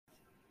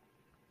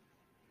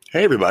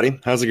Hey everybody,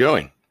 how's it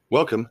going?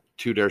 Welcome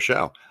to Der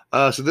Show.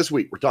 So this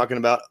week we're talking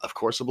about, of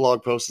course, a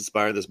blog post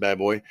inspired this bad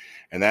boy,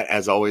 and that,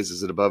 as always,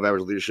 is at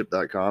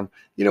AboveAverageLeadership.com.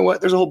 You know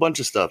what? There's a whole bunch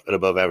of stuff at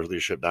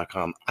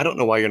AboveAverageLeadership.com. I don't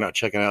know why you're not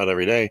checking it out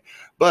every day,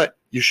 but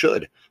you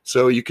should.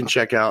 So you can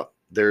check out.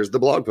 There's the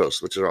blog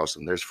post, which is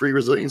awesome. There's free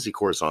resiliency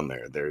course on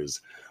there.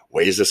 There's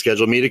ways to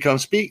schedule me to come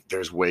speak.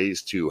 There's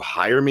ways to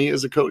hire me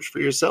as a coach for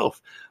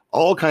yourself.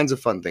 All kinds of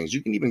fun things.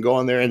 You can even go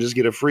on there and just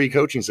get a free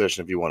coaching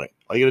session if you want it.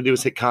 All you got to do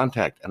is hit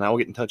contact, and I will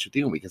get in touch with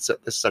you, and we can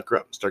set this sucker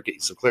up and start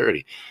getting some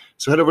clarity.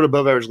 So head over to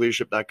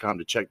AboveAverageLeadership.com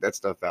to check that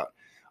stuff out.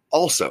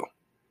 Also,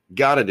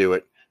 got to do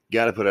it.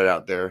 Got to put it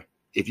out there.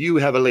 If you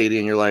have a lady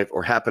in your life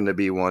or happen to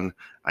be one,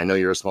 I know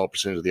you're a small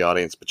percentage of the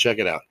audience, but check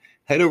it out.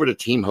 Head over to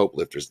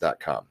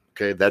TeamHopeLifters.com.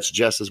 Okay, that's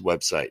Jess's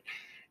website.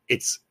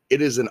 It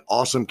is an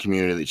awesome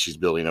community that she's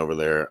building over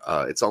there.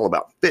 It's all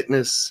about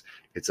fitness.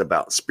 It's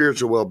about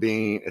spiritual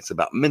well-being. It's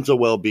about mental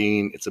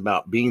well-being. It's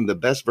about being the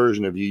best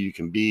version of you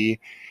can be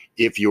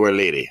if you're a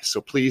lady. So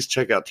please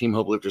check out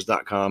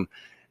TeamHopeLifters.com.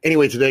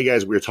 Anyway, today,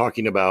 guys, we're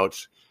talking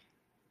about,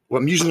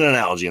 I'm using an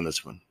analogy in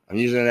this one. I'm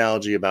using an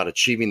analogy about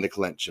achieving the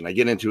clinch. And I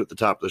get into it at the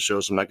top of the show,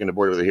 so I'm not going to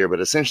bore you with it here. But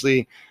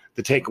essentially,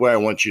 the takeaway I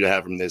want you to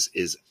have from this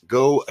is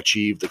go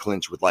achieve the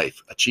clinch with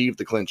life. Achieve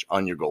the clinch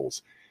on your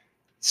goals.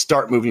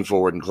 Start moving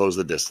forward and close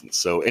the distance.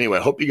 So anyway,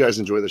 I hope you guys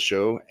enjoy the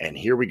show. And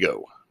here we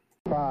go.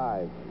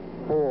 5,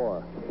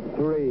 4,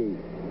 3,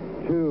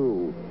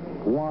 2,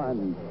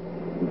 1,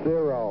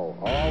 0.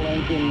 All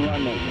engine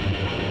running.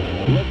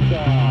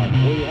 Liftoff.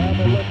 We have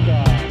a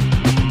liftoff.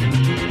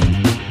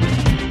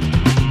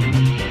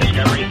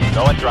 Discovery,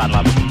 go and throttle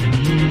up.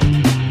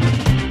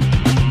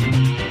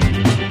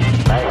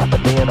 Nice to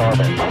be in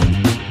orbit.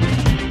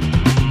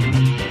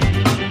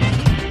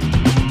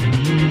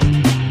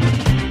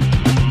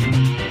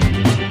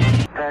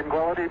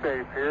 Tranquility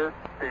Base here.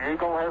 The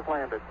Eagle has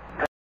landed.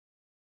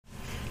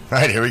 All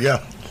right, here we go.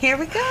 Here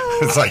we go.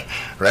 It's like,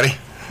 ready?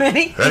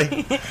 Ready?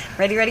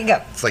 Ready? ready, go.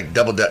 It's like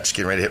double dutch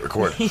getting ready to hit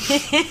record.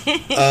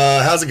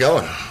 How's it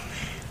going?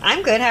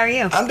 I'm good. How are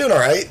you? I'm doing all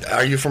right.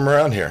 Are you from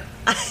around here?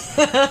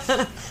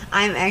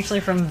 I'm actually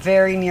from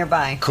very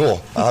nearby.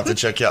 Cool. I'll have to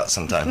check you out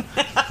sometime.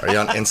 Are you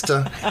on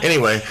Insta?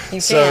 Anyway, You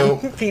so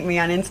can peep me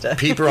on Insta.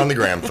 peep her on the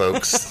gram,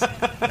 folks,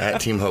 at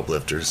Team Hope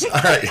Lifters.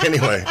 All right,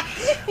 anyway,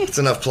 it's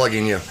enough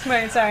plugging you.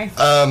 Right, sorry.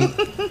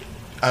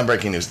 I'm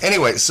breaking news.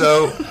 Anyway,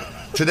 so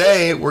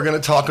today we're going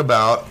to talk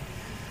about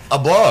a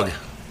blog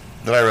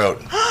that I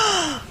wrote.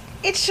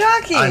 It's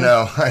shocking. I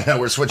know.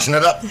 We're switching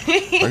it up.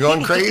 We're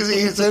going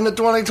crazy. It's into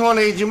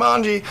 2020,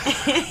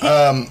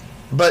 Jumanji.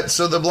 But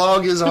so the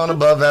blog is on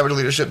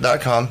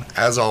AboveAverageLeadership.com,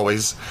 as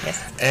always.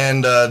 Yes.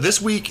 And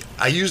this week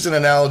I used an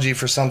analogy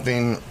for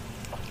something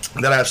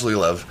that I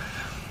absolutely love.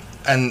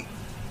 And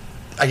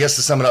I guess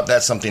to sum it up,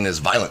 that something is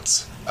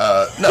violence.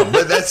 No,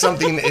 but that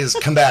something is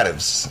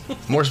combatives.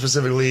 More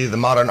specifically, the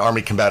Modern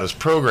Army Combatives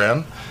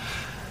Program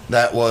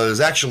that was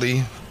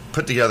actually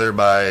put together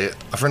by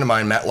a friend of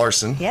mine, Matt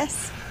Larson.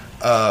 Yes.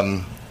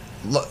 Long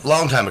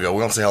time ago.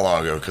 We won't say how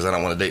long ago because I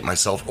don't want to date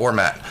myself or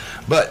Matt.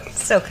 But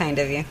So kind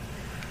of you.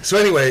 so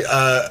anyway,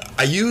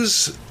 I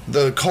use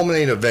the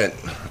culminating event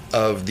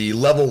of the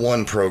Level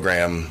 1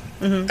 program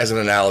as an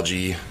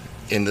analogy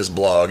in this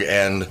blog.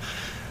 And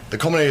the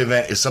culminating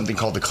event is something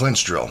called the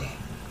clinch drill.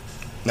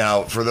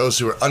 Now, for those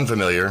who are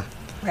unfamiliar,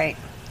 Right.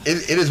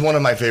 it is one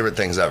of my favorite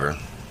things ever.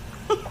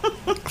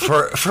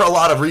 for a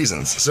lot of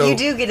reasons. So You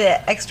do get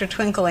an extra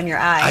twinkle in your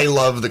eye. I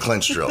love the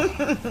clinch drill.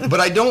 But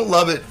I don't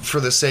love it for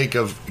the sake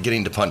of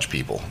getting to punch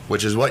people,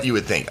 which is what you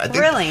would think. I think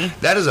Really?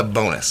 that is a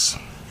bonus.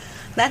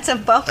 That's a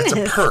bonus. That's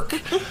a perk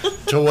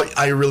to what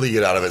I really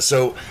get out of it.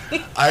 So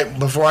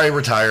before I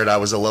retired, I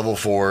was a level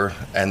 4,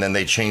 and then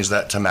they changed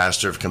that to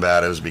Master of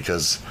Combatives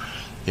because,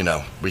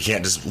 we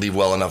can't just leave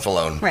well enough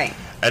alone. Right.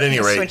 At any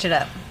rate, Switch it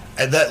up.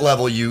 at that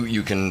level,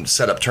 you can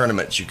set up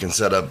tournaments. You can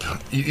set up.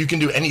 You can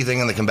do anything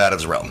in the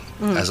combatives realm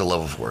as a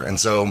level 4. And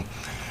so,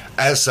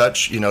 as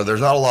such, there's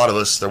not a lot of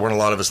us. There weren't a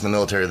lot of us in the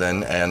military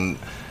then, and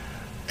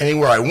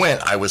anywhere I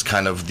went, I was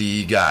kind of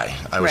the guy.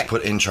 I was Right.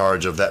 put in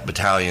charge of that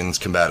battalion's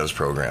combatives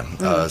program.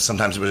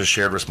 Sometimes it was a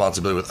shared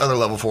responsibility with other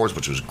level 4s,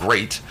 which was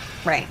great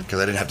Right. because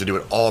I didn't have to do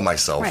it all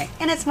myself. Right.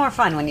 And it's more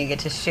fun when you get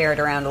to share it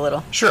around a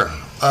little. Sure.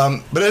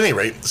 But at any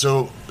rate,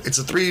 so it's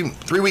a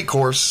three-week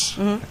course,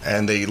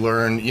 and they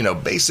learn,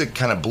 basic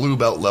kind of blue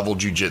belt level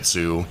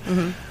jiu-jitsu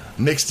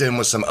mixed in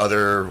with some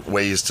other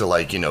ways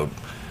to,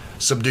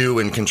 subdue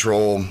and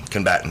control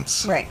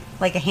combatants. Right.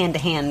 Like a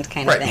hand-to-hand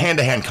kind of Right, thing.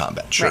 hand-to-hand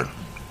combat, sure. Right.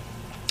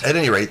 At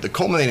any rate, the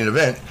culminating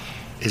event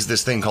is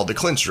this thing called the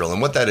clinch drill.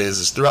 And what that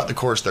is throughout the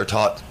course, they're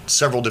taught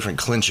several different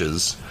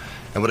clinches.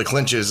 And what a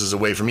clinch is a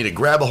way for me to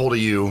grab a hold of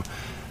you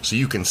so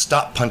you can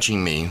stop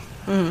punching me,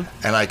 and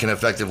I can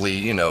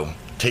effectively,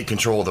 take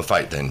control of the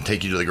fight then,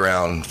 take you to the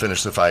ground,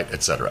 finish the fight,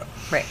 etc.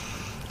 Right.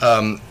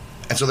 And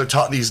so they're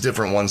taught these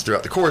different ones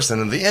throughout the course, and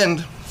in the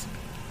end,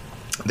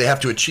 they have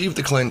to achieve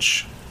the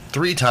clinch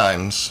 3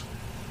 times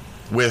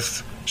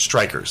with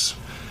strikers.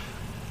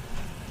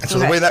 And so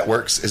the way that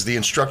works is the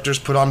instructors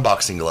put on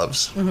boxing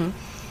gloves,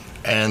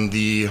 and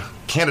the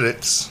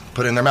candidates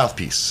put in their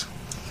mouthpiece.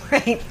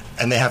 Right.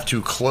 And they have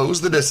to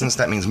close the distance.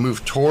 That means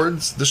move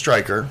towards the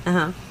striker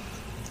Uh-huh.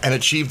 and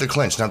achieve the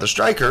clinch. Now, the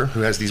striker,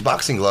 who has these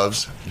boxing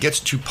gloves, gets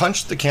to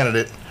punch the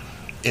candidate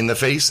in the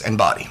face and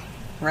body.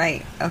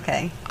 Right.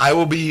 Okay. I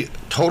will be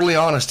totally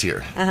honest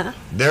here. Uh-huh.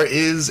 There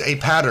is a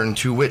pattern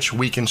to which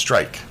we can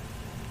strike.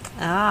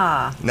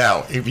 Ah.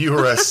 Now, if you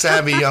are a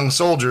savvy young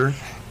soldier,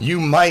 you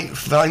might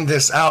find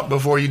this out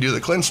before you do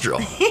the clinch drill.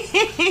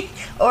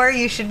 Or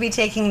you should be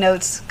taking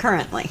notes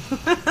currently.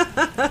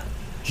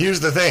 Here's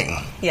the thing.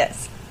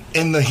 Yes.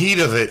 In the heat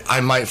of it,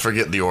 I might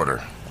forget the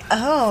order.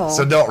 Oh.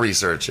 So don't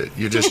research it.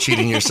 You're just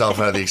cheating yourself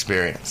out of the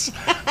experience.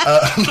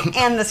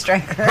 And the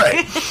striker.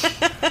 Right.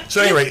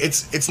 So anyway,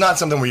 it's not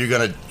something where you're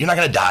not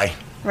gonna die.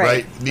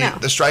 Right. The, No.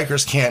 the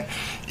strikers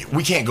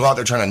we can't go out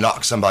there trying to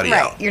knock somebody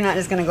Right. out. You're not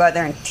just going to go out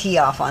there and tee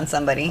off on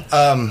somebody.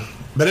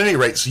 But at any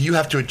rate, so you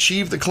have to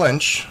achieve the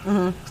clinch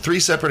 3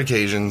 separate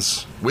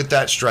occasions with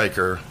that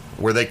striker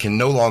where they can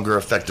no longer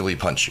effectively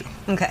punch you.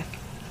 Okay.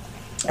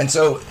 And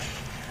so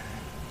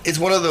it's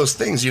one of those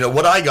things,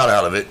 what I got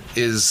out of it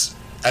is,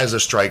 as a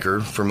striker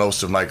for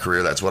most of my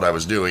career, that's what I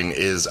was doing,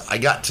 is I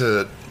got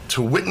to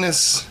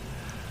witness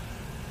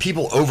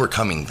people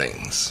overcoming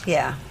things.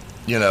 Yeah.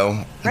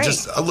 Right.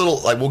 Just a little,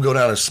 like, we'll go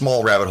down a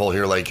small rabbit hole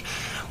here. Like,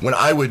 when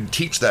I would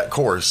teach that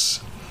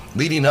course,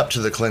 leading up to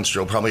the clinch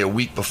drill, probably a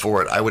week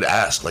before it, I would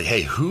ask, like,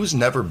 hey, who's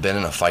never been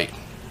in a fight?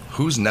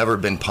 Who's never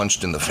been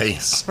punched in the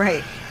face?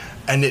 Right.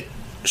 And it,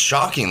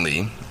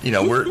 shockingly,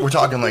 we're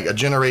talking like a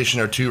generation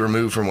or two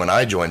removed from when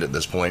I joined at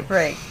this point.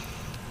 Right.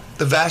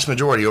 The vast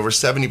majority, over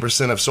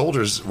 70% of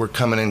soldiers were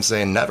coming in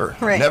saying, never.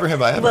 Right. Never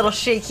have I ever. Little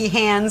shaky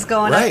hands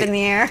going up in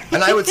the air.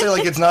 And I would say,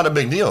 like, it's not a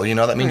big deal.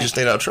 That means Right. you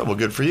stayed out of trouble.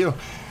 Good for you.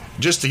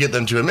 Just to get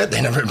them to admit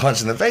they never been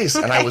punched in the face.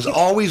 And I was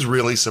always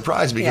really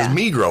surprised because Yeah.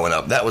 me growing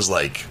up, that was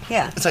like,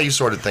 Yeah. that's how you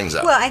sorted things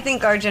out. Well, I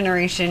think our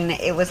generation,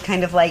 it was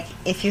kind of like,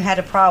 if you had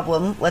a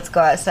problem, let's go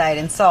outside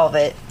and solve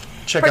it.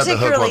 Check out the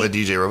hook while particularly-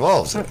 the DJ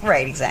revolves.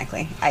 Right,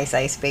 exactly. Ice,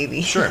 ice,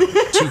 baby. Sure.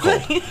 Too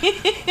cold.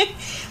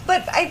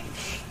 But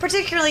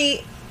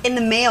particularly in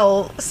the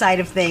male side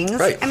of things,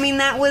 Right. I mean,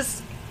 that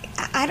was,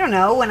 I don't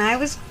know,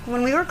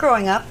 when we were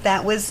growing up,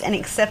 that was an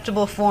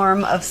acceptable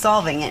form of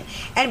solving it.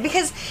 And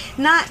because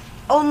not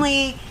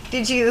only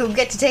did you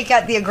get to take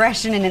out the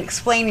aggression and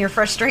explain your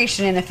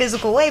frustration in a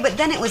physical way, but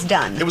then it was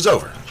done. It was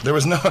over. There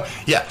was no,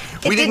 yeah.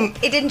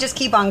 It didn't just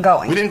keep on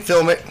going. We didn't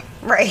film it.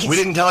 Right. We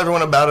didn't tell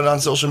everyone about it on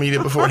social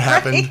media before it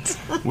happened.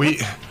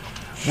 Right.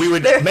 We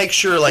would make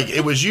sure, like,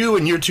 it was you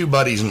and your 2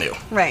 buddies knew.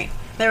 Right.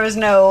 There was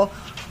no,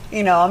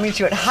 I'll meet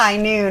you at high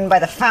noon by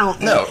the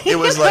fountain. No, it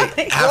was like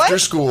after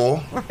what?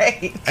 school.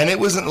 Right. And it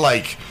wasn't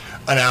like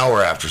an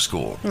hour after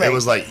school. Right. It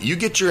was like, you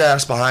get your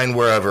ass behind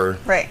wherever.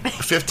 Right.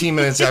 15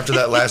 minutes after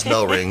that last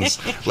bell rings.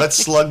 Let's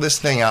slug this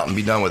thing out and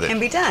be done with it. And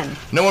be done.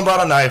 No one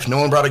brought a knife. No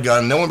one brought a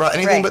gun. No one brought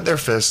anything Right. but their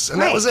fists.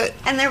 And that Right. was it.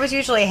 And there was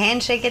usually a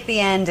handshake at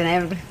the end, and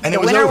And the it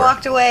was winner over.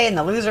 walked away, and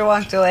the loser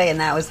walked away, and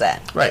that was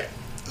that. Right.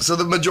 So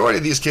the majority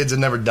of these kids had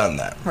never done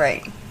that.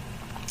 Right.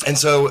 And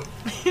so,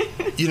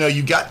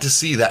 you got to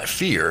see that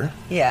fear,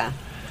 Yeah.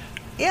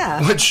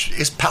 Yeah. which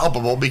is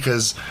palpable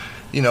because,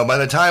 by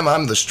the time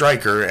I'm the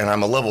striker and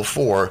I'm a level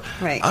 4,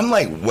 Right. I'm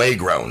like way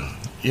grown,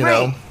 you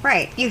know?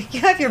 Right. You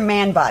have your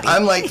man body.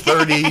 I'm like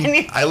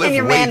 30. I and lift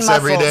your man weights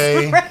every muscles.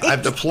 day. Right.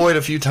 I've deployed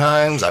a few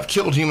times. I've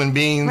killed human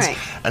beings. Right.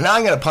 And now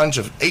I'm going to punch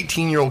an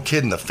 18-year-old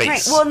kid in the face.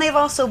 Right. Well, and they've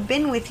also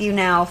been with you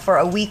now for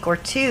a week or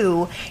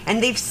 2,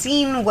 and they've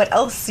seen what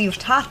else you've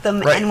taught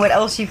them Right. and what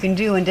else you can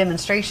do in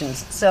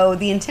demonstrations. So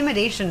the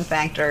intimidation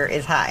factor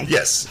is high.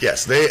 Yes.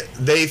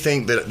 They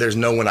think that there's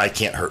no one I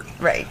can't hurt.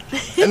 Right.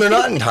 And they're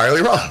not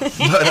entirely wrong.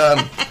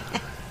 But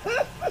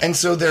and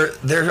so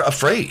they're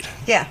afraid.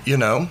 Yeah. And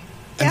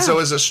Yeah. so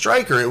as a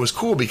striker, it was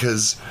cool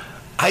because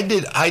I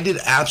did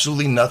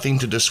absolutely nothing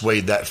to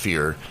dissuade that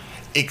fear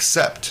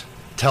except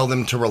tell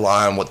them to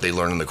rely on what they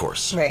learn in the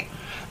course. Right.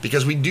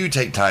 Because we do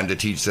take time to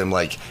teach them,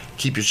 like,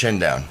 keep your chin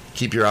down,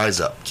 keep your eyes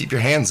up, keep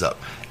your hands up,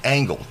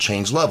 angle,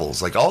 change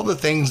levels, like all the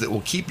things that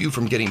will keep you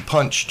from getting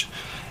punched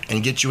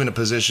and get you in a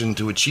position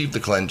to achieve the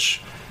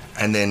clinch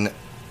and then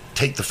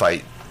take the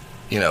fight,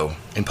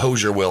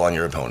 impose your will on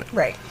your opponent.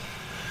 Right.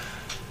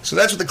 So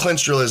that's what the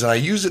clinch drill is, and I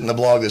used it in the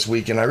blog this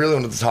week, and I really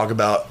wanted to talk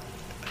about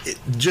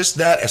just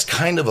that as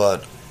kind of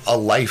a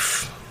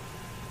life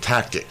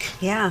tactic.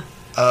 Yeah.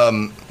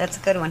 That's a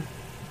good one.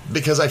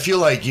 Because I feel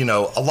like, a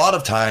lot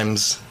of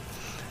times,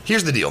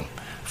 here's the deal.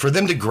 For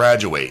them to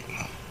graduate,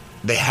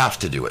 they have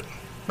to do it.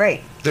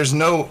 Right. There's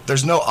no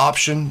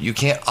option. You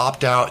can't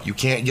opt out. You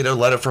can't get a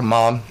letter from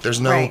mom. There's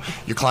no, Right.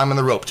 You're climbing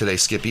the rope today,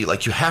 Skippy.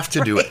 Like, you have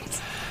to do it.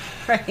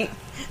 Right.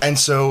 And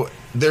so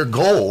their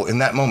goal in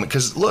that moment,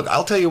 because look,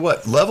 I'll tell you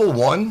what, level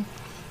 1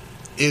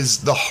 is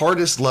the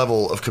hardest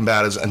level of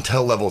combatives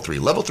until level 3.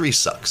 Level 3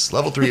 sucks.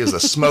 Level 3 is a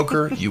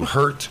smoker. You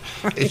hurt.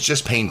 Right. It's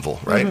just painful,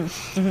 right?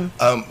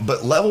 Mm-hmm.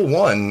 But level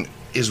 1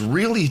 is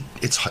really,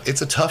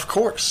 it's a tough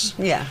course.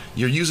 Yeah.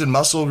 You're using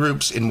muscle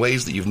groups in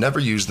ways that you've never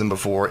used them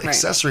before, Right.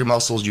 accessory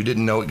muscles you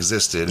didn't know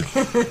existed.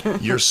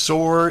 You're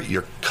sore,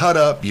 you're cut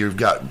up, you've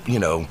got,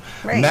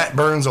 Right. mat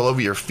burns all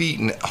over your feet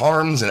and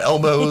arms and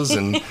elbows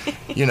and,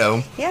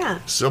 Yeah.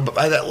 So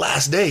by that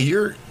last day,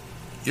 you're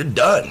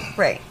done.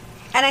 Right.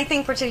 And I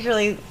think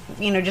particularly,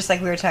 just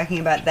like we were talking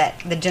about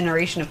the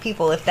generation of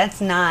people, if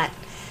that's not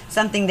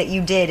something that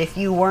you did, if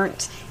you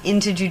weren't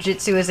into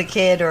jiu-jitsu as a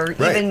kid or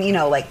Right. even,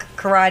 like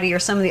karate or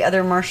some of the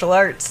other martial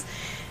arts.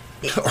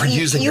 Or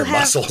using your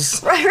have-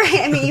 muscles. Right.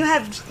 I mean, you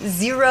have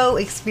zero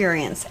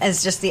experience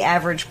as just the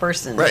average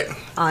person. Right.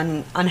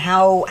 On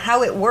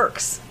how it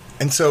works.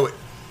 And so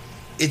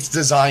it's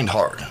designed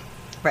hard.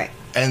 Right.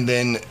 And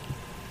then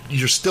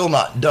you're still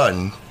not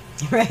done.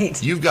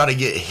 Right. You've got to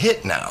get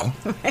hit now.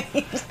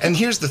 Right. And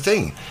here's the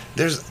thing.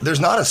 There's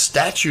not a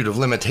statute of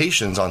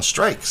limitations on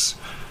strikes.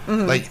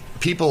 Mm-hmm. Like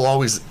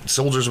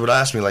soldiers would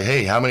ask me like,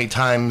 "Hey, how many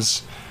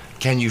times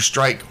can you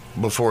strike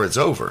before it's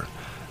over?"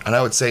 And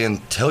I would say,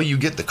 "Until you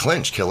get the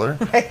clinch, killer."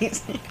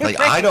 Right. Like Right.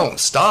 I don't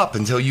stop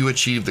until you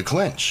achieve the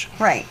clinch.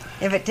 Right.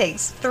 If it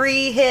takes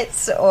 3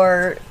 hits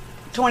or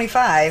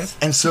 25.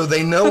 And so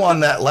they know on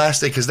that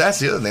last day, because that's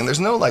the other thing. There's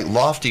no like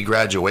lofty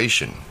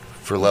graduation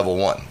for level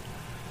 1.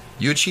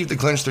 You achieve the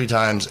clinch 3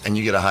 times and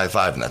you get a high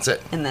five, and that's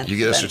it. And that's you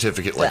get a done.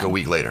 certificate like a Done.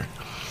 week later.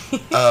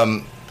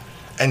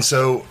 And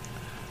so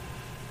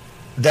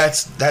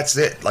that's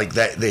it. Like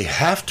that, they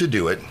have to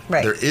do it.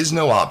 Right. There is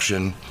no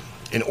option.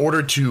 In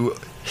order to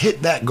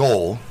hit that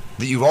goal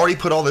that you've already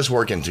put all this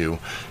work into,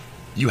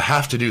 you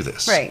have to do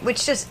this. Right,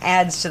 which just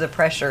adds to the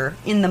pressure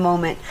in the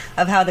moment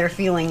of how they're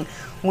feeling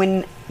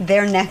when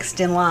they're next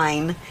in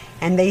line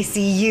and they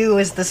see you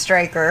as the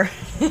striker.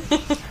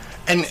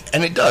 And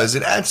it does.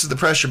 It adds to the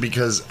pressure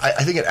because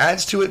I think it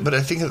adds to it, but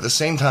I think at the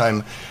same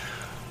time,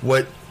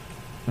 what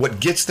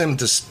gets them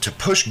to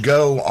push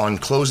go on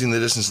closing the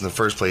distance in the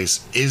first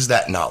place is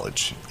that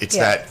knowledge. It's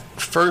Yeah. that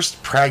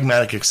first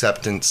pragmatic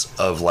acceptance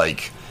of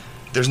like,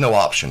 there's no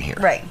option here.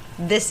 Right.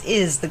 This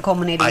is the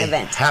culminating I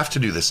event. have to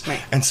do this. Right.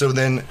 And so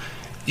then,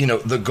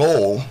 the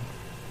goal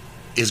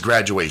is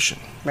graduation,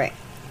 Right.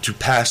 to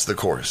pass the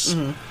course.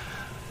 Mm-hmm.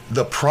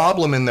 The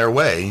problem in their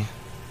way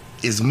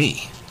is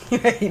me.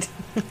 Right.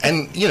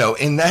 And,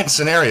 in that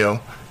scenario,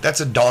 that's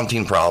a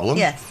daunting problem.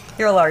 Yes.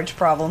 You're a large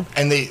problem.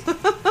 And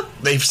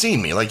they've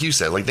seen me, like you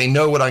said, like they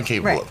know what I'm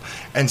capable Right. of.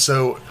 And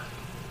so,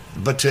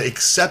 but to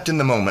accept in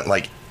the moment,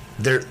 like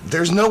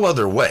there's no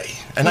other way.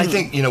 And I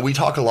think, we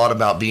talk a lot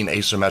about being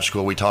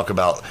asymmetrical. We talk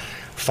about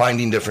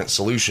finding different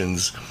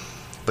solutions,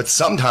 but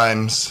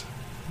sometimes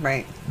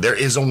Right. there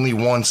is only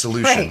one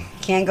solution. Right.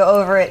 Can't go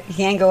over it. You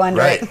can't go under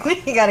Right.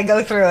 it. You got to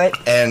go through it.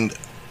 And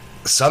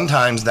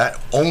sometimes that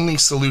only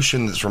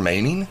solution that's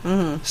remaining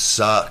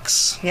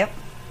sucks. Yep.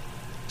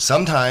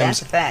 Sometimes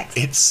That's a fact.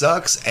 it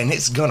sucks and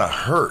it's gonna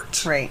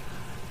hurt. Right.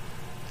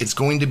 It's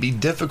going to be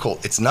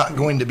difficult. It's not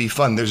going to be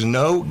fun. There's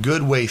no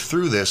good way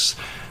through this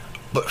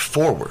but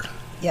forward.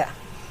 Yeah.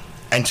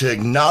 And to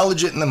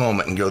acknowledge it in the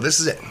moment and go, this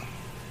is it.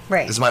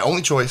 Right. This is my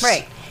only choice.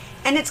 Right.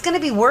 And it's going to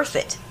be worth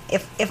it.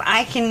 If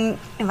I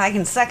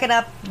can suck it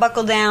up,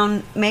 buckle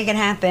down, make it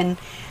happen,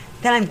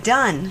 then I'm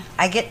done.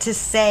 I get to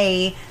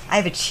say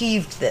I've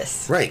achieved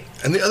this. Right.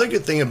 And the other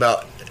good thing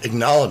about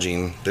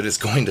acknowledging that it's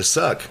going to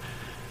suck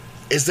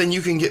is then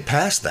you can get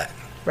past that.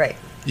 Right.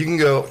 You can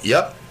go,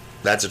 yep,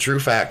 that's a true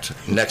fact.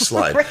 Next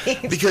slide.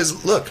 Right.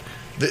 Because look,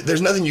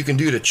 there's nothing you can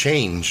do to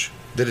change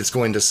that it's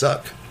going to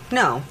suck.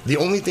 No. The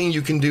only thing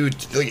you can do,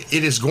 it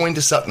is going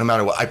to suck no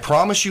matter what. I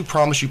promise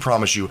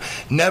you,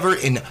 never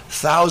in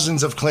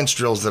thousands of clinch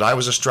drills that I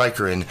was a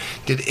striker in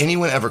did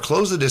anyone ever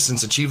close the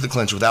distance, achieve the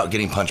clinch without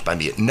getting punched by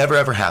me. It never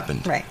ever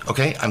happened. Right.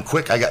 Okay? I'm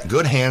quick, I got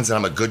good hands, and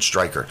I'm a good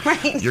striker.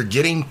 Right. You're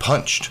getting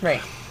punched.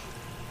 Right.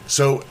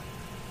 So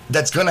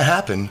that's going to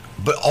happen,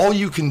 but all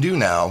you can do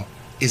now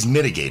is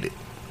mitigate it.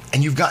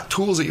 And you've got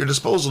tools at your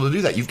disposal to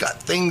do that. You've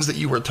got things that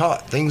you were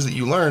taught, things that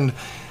you learned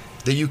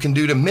that you can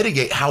do to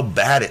mitigate how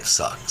bad it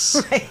sucks.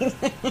 Right.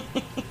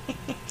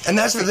 And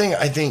that's the thing,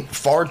 I think,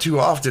 far too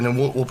often, and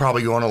we'll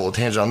probably go on a little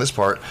tangent on this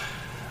part,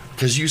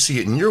 because you see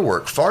it in your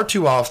work, far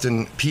too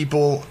often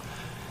people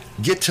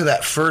get to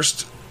that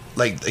first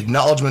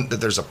acknowledgement that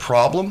there's a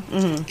problem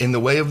in the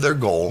way of their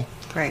goal,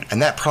 Right.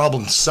 and that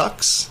problem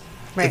sucks,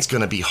 Right. it's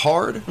going to be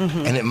hard,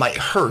 and it might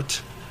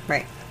hurt,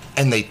 Right.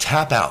 and they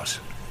tap out.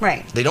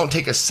 Right. They don't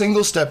take a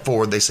single step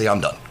forward, they say, I'm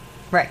done.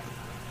 Right.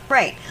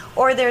 Right.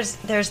 Or there's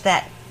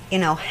that,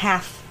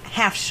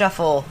 half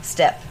shuffle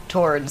step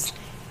towards,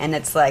 and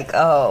it's like,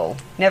 oh,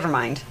 never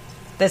mind.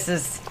 This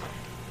is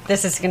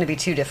going to be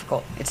too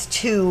difficult. It's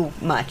too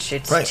much.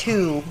 It's Right.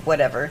 too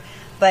whatever.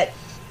 But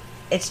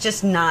it's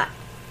just not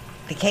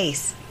the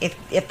case.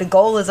 If the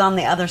goal is on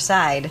the other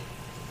side,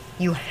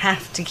 you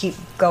have to keep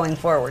going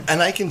forward.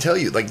 And I can tell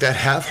you, that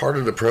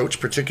half-hearted approach,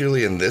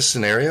 particularly in this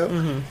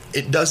scenario,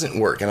 it doesn't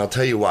work. And I'll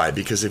tell you why.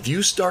 Because if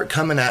you start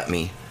coming at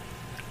me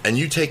and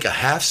you take a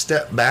half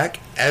step back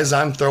as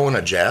I'm throwing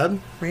a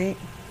jab, Right.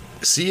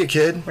 see you,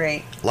 kid.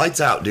 Right.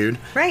 Lights out, dude.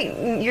 Right.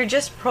 You're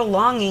just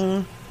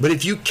prolonging. But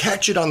if you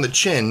catch it on the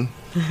chin,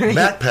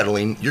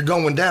 backpedaling, you're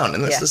going down.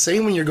 And that's the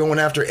same when you're going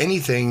after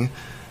anything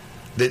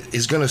that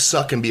is going to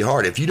suck and be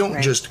hard. If you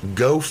don't just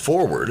go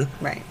forward,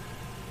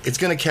 it's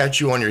going to catch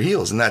you on your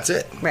heels, and that's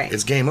it. Right.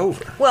 It's game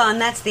over. Well, and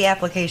that's the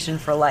application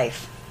for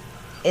life,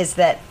 is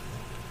that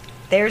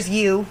there's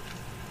you,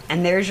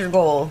 and there's your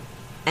goal,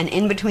 and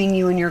in between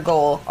you and your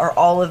goal are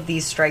all of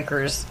these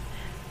strikers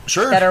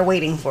that are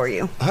waiting for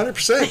you.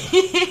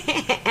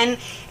 100%.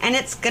 and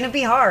it's going to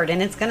be hard,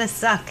 and it's going to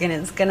suck, and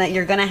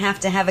you're going to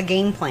have a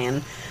game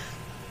plan.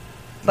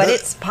 But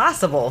it's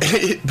possible.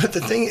 But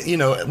the thing,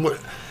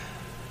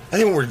 I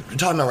think what we're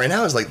talking about right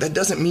now is, like, that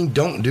doesn't mean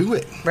don't do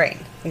it. Right,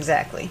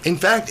 exactly. In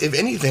fact, if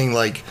anything,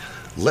 like,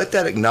 let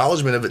that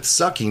acknowledgement of it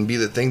sucking be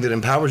the thing that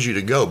empowers you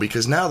to go,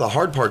 because now the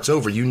hard part's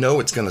over. You know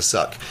it's going to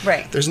suck.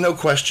 Right. There's no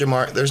question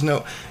mark. You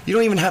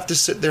don't even have to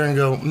sit there and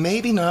go,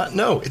 maybe not.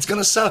 No, it's going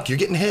to suck. You're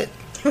getting hit.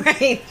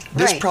 Right.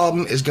 This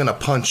problem is going to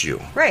punch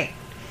you. Right.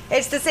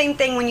 It's the same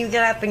thing when you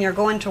get up and you're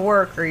going to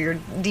work or you're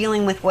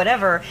dealing with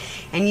whatever,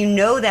 and you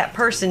know that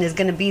person is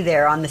going to be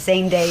there on the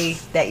same day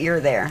that you're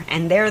there,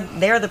 and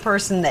they're the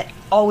person that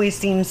always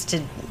seems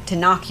to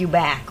knock you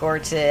back or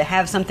to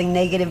have something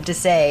negative to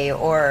say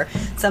or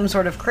some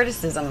sort of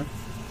criticism.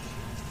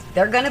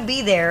 They're going to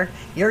be there.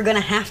 You're going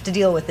to have to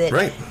deal with it.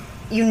 Right.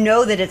 You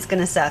know that it's going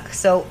to suck,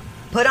 so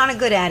put on a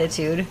good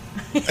attitude.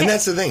 And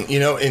that's the thing,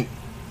 and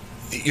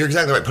you're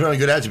exactly right. Put on a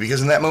good attitude,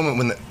 because in that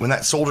moment when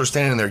that soldier's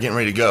standing there getting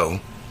ready to go,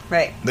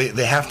 right,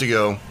 they have to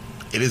go,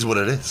 it is what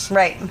it is.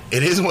 Right.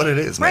 It is what it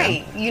is, man.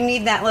 Right. You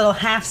need that little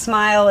half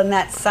smile and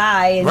that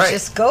sigh and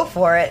just go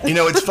for it.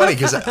 It's funny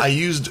because I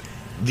used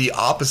the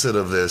opposite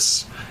of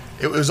this.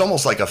 It was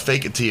almost like a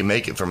fake it till you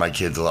make it for my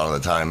kids a lot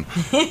of the time.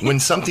 When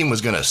something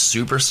was going to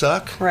super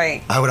suck,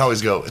 right, I would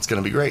always go, it's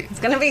going to be great. It's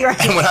going to be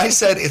great. And when I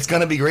said it's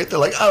going to be great, they're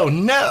like, oh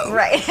no.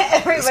 Right.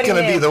 Everybody it's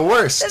going to be the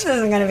worst. This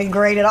isn't going to be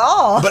great at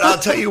all. But I'll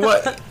tell you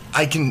what,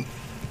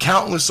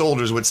 countless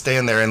soldiers would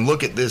stand there and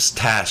look at this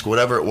task,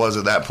 whatever it was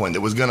at that point, that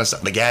was going to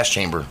suck. The gas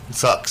chamber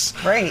sucks.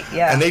 Right,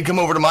 yeah. And they'd come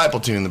over to my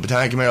platoon, the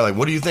battalion commander, like,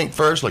 what do you think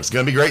first? Like, it's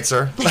going to be great,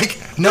 sir. Like,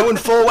 knowing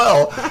full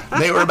well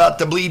they were about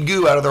to bleed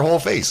goo out of their whole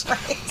face.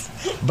 Right.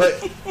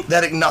 But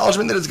that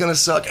acknowledgement that it's going to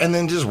suck, and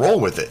then just roll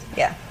with it.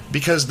 Yeah.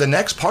 Because the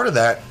next part of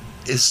that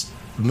is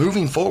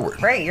moving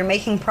forward. Right, you're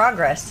making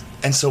progress.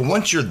 And so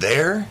once you're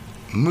there,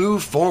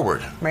 move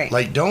forward. Right.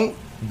 Like, don't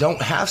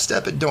half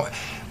step it,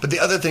 But the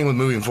other thing with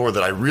moving forward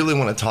that I really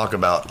want to talk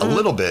about a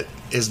little bit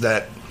is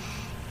that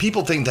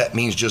people think that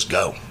means just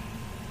go.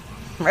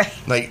 Right.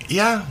 Like,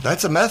 yeah,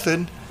 that's a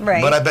method.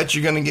 Right. But I bet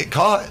you're going to get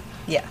caught.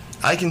 Yeah.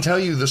 I can tell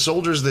you the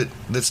soldiers that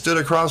stood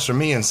across from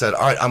me and said,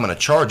 all right, I'm going to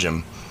charge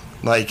him.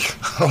 Like,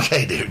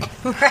 okay, dude.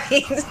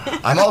 Right.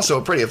 I'm also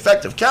a pretty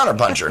effective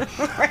counterpuncher.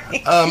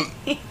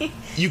 Right.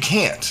 You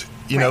can't.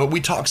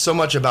 We talk so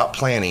much about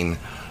planning,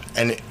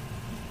 and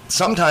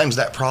sometimes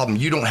that problem,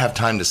 you don't have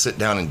time to sit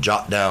down and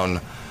jot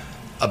down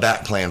a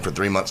back plan for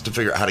 3 months to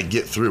figure out how to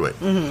get through it.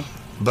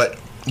 Mm-hmm. But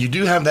you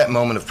do have that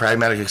moment of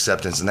pragmatic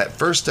acceptance and that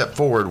first step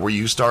forward where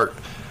you start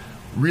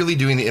really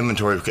doing the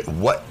inventory of, okay,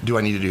 what do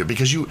I need to do here?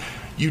 Because you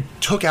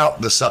took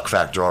out the suck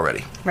factor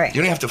already. Right.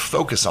 You don't have to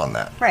focus on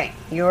that. Right.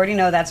 You already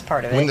know that's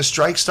part of it. When the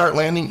strikes start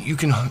landing, you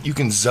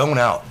can zone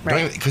out.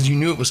 Right. Because you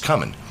knew it was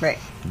coming. Right.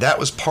 That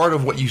was part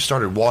of what you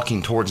started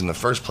walking towards in the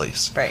first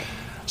place. Right.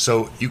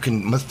 So you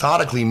can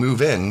methodically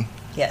move in.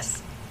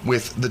 Yes.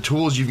 With the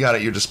tools you've got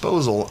at your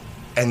disposal,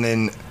 and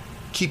then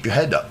keep your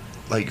head up.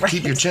 Like,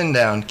 keep your chin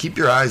down, keep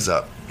your eyes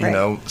up.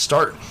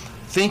 Start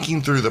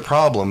thinking through the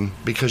problem,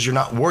 because you're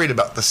not worried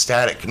about the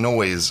static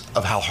noise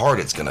of how hard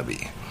it's going to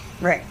be.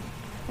 Right.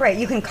 Right.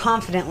 You can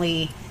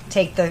confidently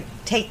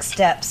take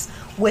steps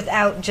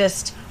without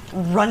just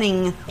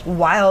running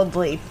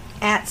wildly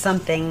at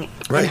something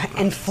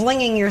and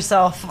flinging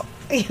yourself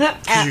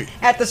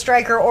at the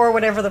striker or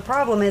whatever the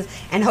problem is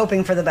and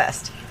hoping for the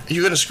best.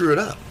 You're going to screw it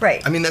up.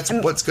 Right. I mean, that's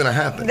what's going to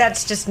happen.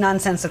 That's just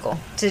nonsensical.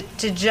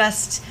 To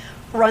just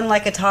run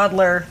like a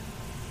toddler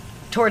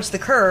towards the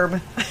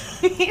curb.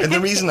 And the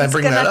reason I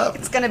bring that up,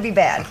 it's going to be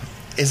bad.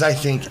 Is I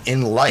think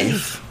in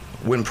life,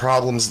 when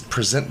problems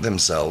present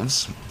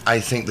themselves, I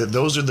think that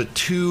those are the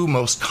two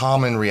most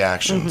common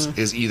reactions. Mm-hmm.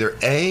 Is either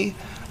A,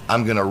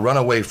 I'm going to run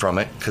away from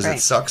it because it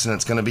sucks and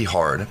it's going to be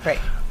hard. Right.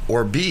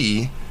 Or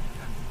B,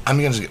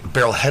 I'm going to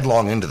barrel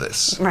headlong into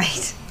this.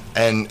 Right.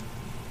 And,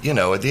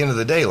 at the end of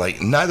the day,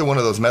 like, neither one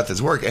of those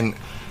methods work. And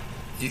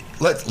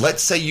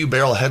let's say you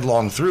barrel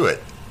headlong through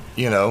it,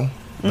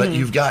 but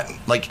you've got,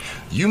 like,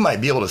 you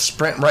might be able to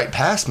sprint right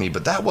past me,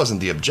 but that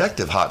wasn't the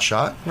objective,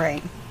 hotshot.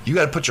 Right. You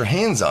got to put your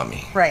hands on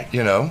me. Right.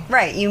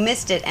 Right. You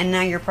missed it, and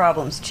now your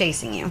problem's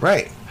chasing you.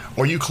 Right.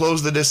 Or you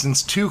close the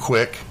distance too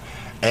quick,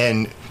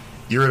 and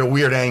you're at a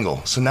weird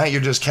angle. So now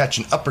you're just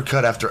catching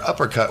uppercut after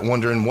uppercut,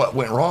 wondering what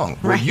went wrong.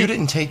 Where you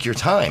didn't take your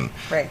time.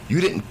 Right.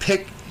 You didn't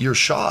pick your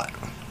shot.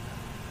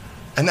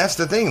 And that's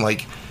the thing.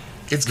 Like,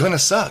 it's going to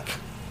suck.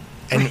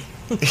 And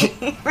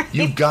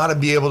you've got to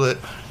be able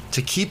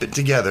to keep it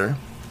together,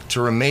 to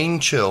remain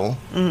chill,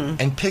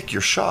 and pick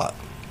your shot.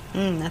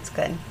 That's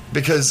good.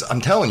 Because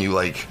I'm telling you,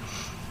 like,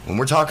 when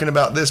we're talking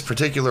about this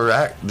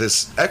particular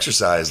this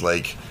exercise,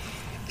 like,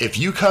 if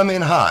you come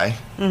in high,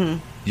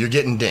 you're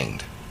getting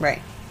dinged.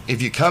 Right.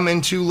 If you come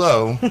in too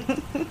low,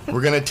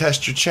 we're going to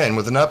test your chin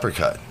with an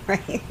uppercut.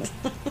 Right.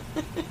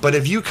 But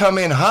if you come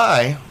in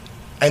high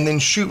and then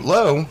shoot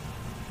low,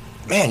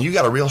 man, you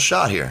got a real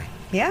shot here.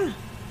 Yeah.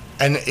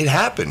 And it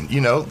happened,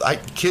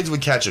 kids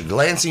would catch a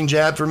glancing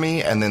jab for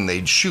me and then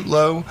they'd shoot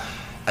low.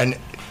 And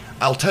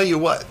I'll tell you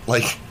what,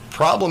 like,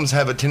 problems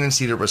have a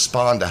tendency to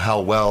respond to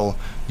how well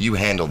you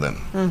handle them.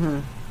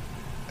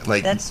 Mm-hmm.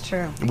 Like, that's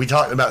true. We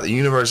talked about the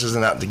universe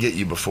isn't out to get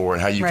you before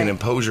and how you can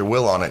impose your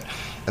will on it.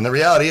 And the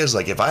reality is,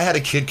 like, if I had a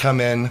kid come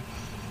in,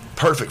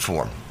 perfect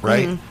form,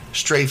 right?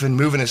 Strafing,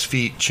 moving his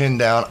feet, chin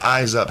down,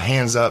 eyes up,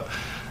 hands up,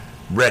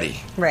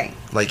 ready. Right.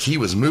 Like, he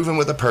was moving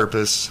with a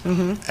purpose,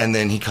 and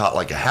then he caught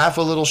like a half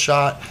a little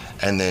shot,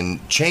 and then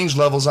changed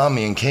levels on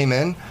me and came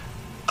in,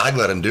 I'd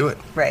let him do it.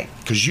 Right.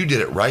 Because you did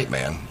it right,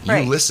 man.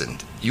 You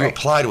listened. You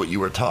applied what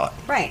you were taught.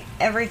 Right.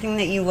 Everything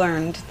that you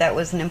learned that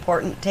was an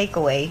important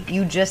takeaway,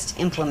 you just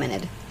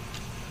implemented.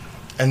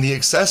 And the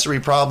accessory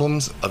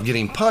problems of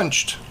getting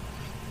punched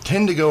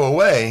tend to go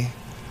away,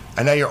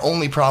 and now your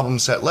only problem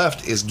set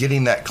left is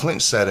getting that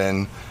clinch set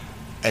in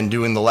and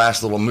doing the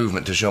last little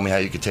movement to show me how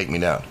you could take me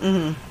down.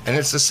 And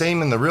it's the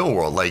same in the real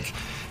world. Like,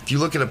 if you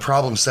look at a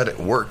problem set at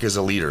work as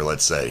a leader,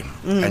 let's say,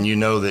 and you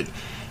know that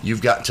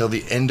you've got till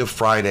the end of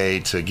Friday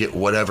to get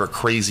whatever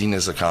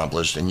craziness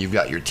accomplished, and you've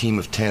got your team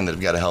of 10 that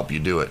have got to help you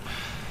do it.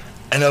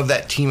 And of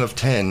that team of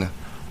 10,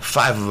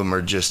 5 of them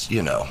are just,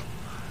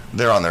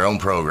 they're on their own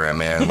program,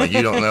 man. Like,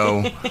 you don't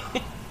know...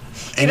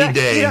 Any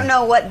day. You don't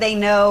know what they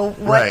know,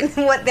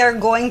 what they're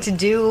going to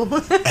do.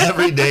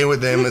 Every day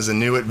with them is a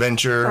new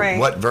adventure. Right.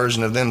 What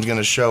version of them is going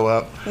to show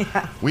up?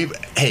 Yeah.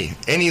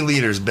 Any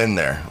leader's been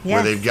there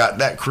where they've got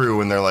that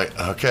crew and they're like,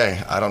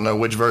 okay, I don't know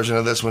which version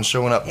of this one's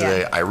showing up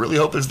today. I really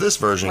hope it's this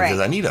version because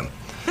I need them.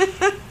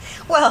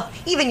 Well,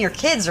 even your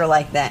kids are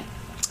like that.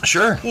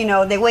 Sure.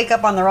 They wake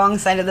up on the wrong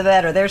side of the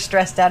bed, or they're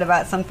stressed out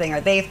about something, or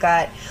they've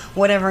got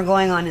whatever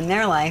going on in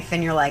their life,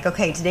 and you're like,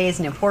 okay, today is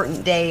an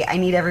important day. I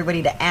need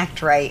everybody to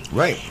act right.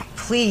 Right.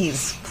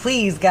 Please,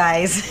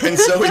 guys. And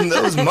so in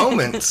those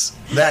moments,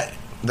 that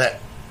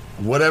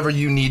whatever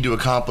you need to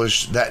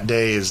accomplish that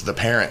day as the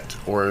parent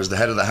or as the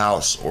head of the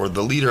house or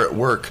the leader at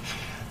work,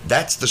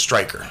 that's the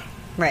striker.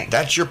 Right.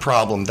 That's your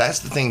problem. That's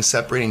the thing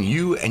separating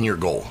you and your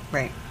goal.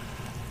 Right.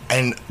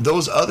 And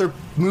those other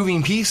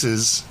moving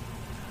pieces...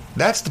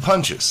 that's the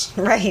punches.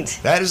 Right.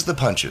 That is the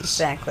punches.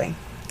 Exactly.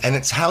 And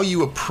it's how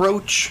you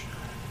approach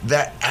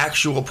that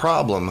actual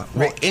problem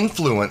will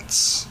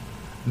influence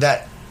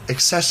that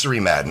accessory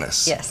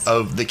madness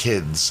of the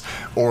kids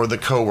or the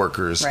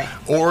coworkers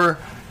or,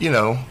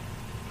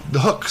 the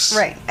hooks.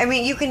 Right. I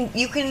mean, you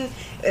can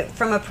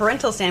from a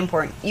parental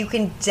standpoint, you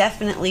can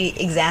definitely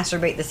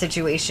exacerbate the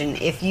situation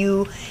if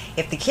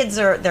the kids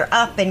they're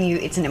up and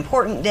it's an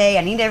important day,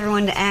 I need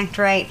everyone to act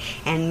right,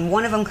 and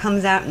one of them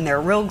comes out and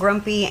they're real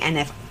grumpy, and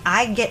if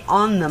I get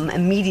on them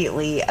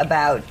immediately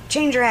about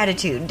change your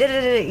attitude,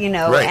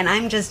 and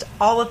I'm just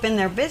all up in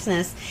their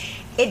business,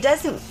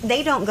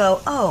 they don't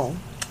go, oh,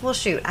 well,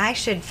 shoot, I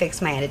should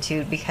fix my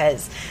attitude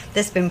because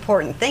this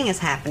important thing is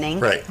happening.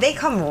 Right. They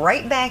come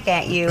right back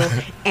at you,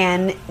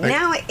 and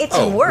now it's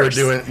worse.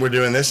 We're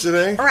doing this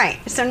today? Right.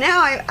 So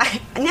now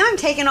I'm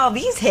taking all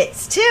these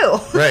hits too.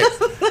 Right.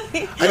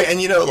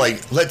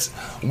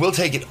 We'll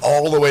take it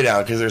all the way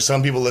down, because there's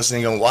some people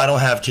listening going, well, I don't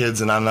have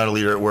kids and I'm not a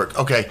leader at work.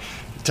 Okay,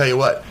 tell you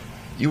what,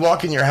 you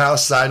walk in your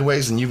house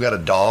sideways and you've got a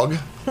dog.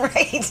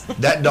 Right.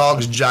 That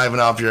dog's jiving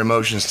off your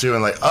emotions too,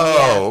 and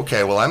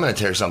okay, well, I'm going to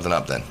tear something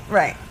up then.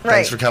 Right.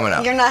 Thanks for coming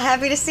out. You're not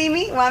happy to see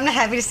me? Well, I'm not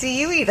happy to see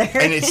you either.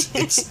 And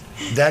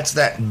that's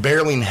that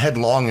barreling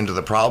headlong into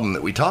the problem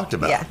that we talked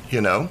about.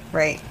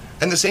 Right.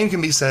 And the same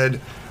can be said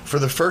for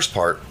the first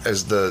part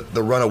as the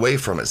run away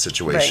from it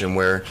situation,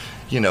 where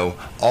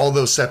all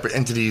those separate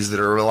entities that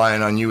are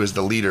relying on you as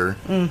the leader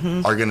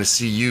are going to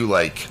see you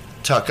like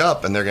tuck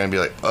up, and they're going to be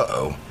like,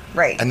 uh-oh.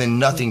 Right. And then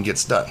nothing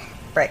gets done.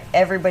 Right.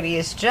 Everybody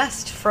is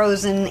just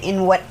frozen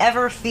in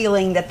whatever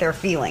feeling that they're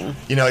feeling.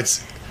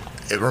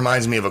 It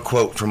reminds me of a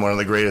quote from one of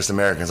the greatest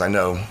Americans I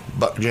know,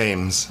 Buck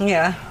James.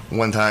 Yeah.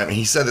 One time,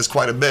 he said this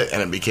quite a bit, and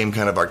it became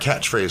kind of our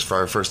catchphrase for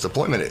our first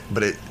deployment.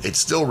 But it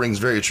still rings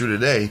very true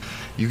today.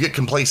 You get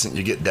complacent,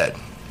 you get dead.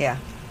 Yeah.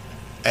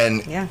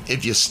 And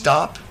if you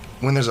stop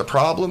when there's a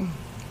problem,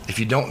 if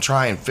you don't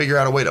try and figure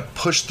out a way to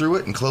push through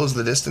it and close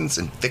the distance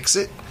and fix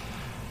it,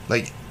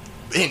 like...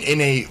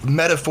 In a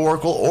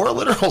metaphorical or a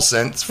literal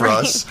sense for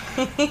us,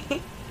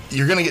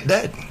 you're going to get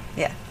dead.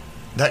 Yeah.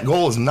 That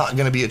goal is not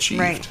going to be achieved.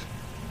 Right.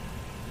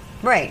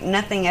 Right.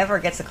 Nothing ever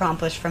gets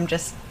accomplished from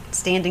just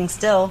standing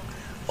still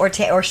or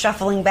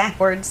shuffling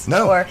backwards.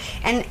 No.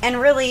 And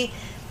really,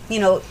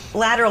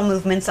 lateral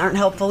movements aren't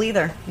helpful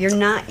either. You're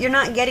not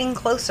getting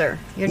closer.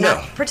 You're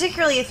not,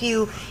 particularly if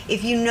you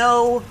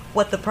know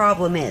what the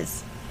problem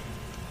is.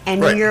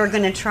 And you're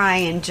going to try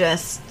and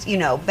just,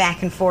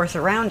 back and forth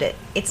around it.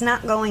 It's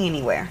not going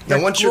anywhere.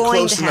 Now, once you're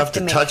close enough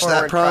to touch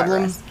that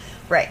problem,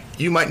 Right.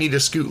 You might need to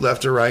scoot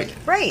left or right,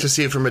 Right. to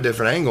see it from a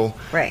different angle.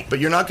 Right. But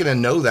you're not going to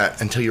know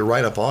that until you're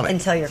right up on it.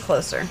 Until you're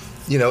closer.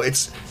 You know,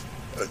 it's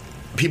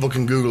people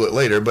can Google it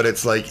later, but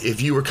it's like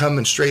if you were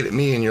coming straight at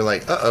me and you're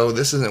like, uh-oh,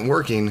 this isn't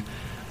working,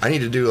 I need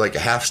to do like a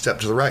half step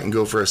to the right and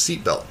go for a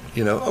seatbelt.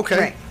 You know, okay,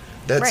 Right.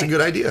 that's a Right.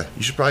 good idea.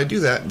 You should probably do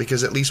that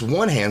because at least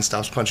one hand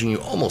stops punching you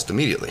almost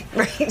immediately.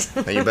 Right.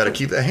 Now you better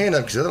keep that hand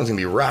up because the other one's going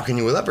to be rocking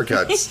you with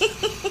uppercuts.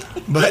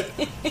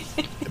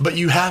 But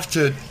you have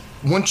to,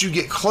 once you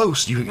get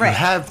close, you Right.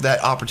 have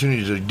that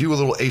opportunity to do a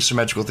little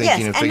asymmetrical thinking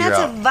Yes, and and figure that's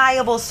out. a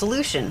viable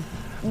solution.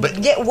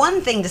 But- Get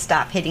one thing to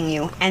stop hitting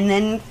you, and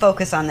then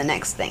focus on the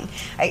next thing.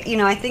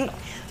 I think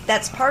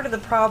that's part of the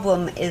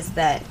problem is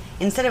that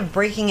instead of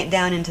breaking it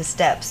down into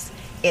steps,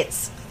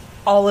 it's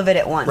all of it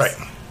at once. Right.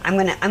 I'm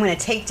gonna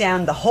take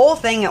down the whole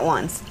thing at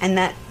once, and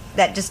that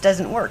just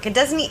doesn't work. It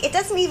doesn't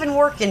even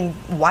work in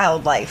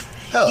wildlife.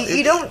 Hell,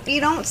 you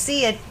don't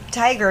see a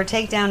tiger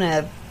take down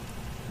a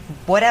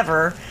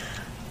whatever,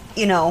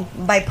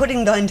 by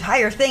putting the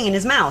entire thing in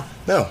his mouth.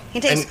 No. He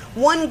takes And-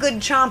 one good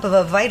chomp of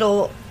a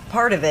vital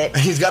part of it.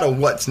 He's got a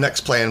what's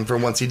next plan for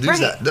once he does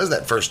Right.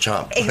 that first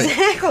chomp.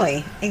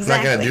 Exactly. I'm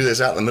not going to do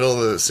this out in the middle of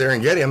the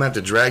Serengeti. I'm going to have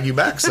to drag you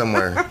back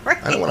somewhere. Right.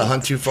 I don't want to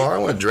hunt too far. I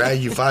want to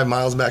drag you 5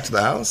 miles back to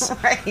the house.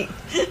 Right.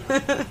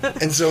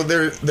 And so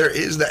there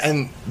is that.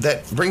 And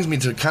that brings me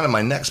to kind of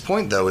my next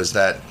point, though, is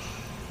that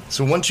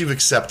so once you've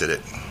accepted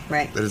it,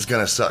 Right. that it's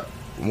going to suck,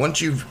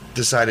 once you've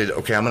decided,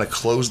 okay, I'm going to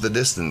close the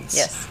distance.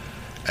 Yes.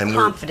 And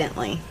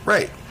Confidently.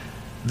 right.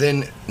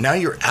 Then now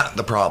you're at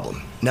the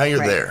problem. Now you're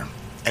Right. there.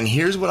 And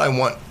here's what I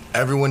want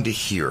everyone to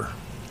hear.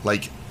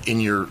 Like in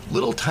your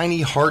little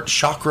tiny heart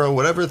chakra,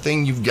 whatever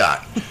thing you've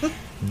got,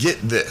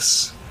 get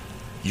this.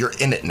 You're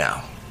in it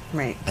now.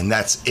 Right. And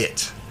that's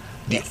it.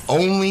 The Yes.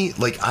 only,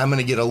 I'm going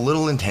to get a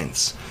little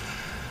intense.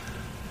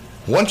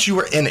 Once you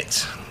are in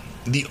it,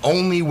 the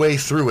only way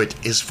through it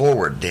is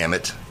forward, damn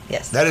it.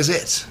 Yes. That is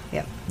it.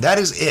 Yep. That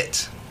is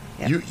it.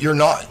 Yep. You're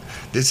not,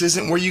 this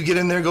isn't where you get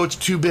in there and go, it's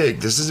too big.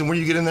 This isn't where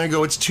you get in there and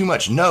go, it's too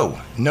much. No.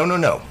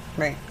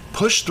 Right.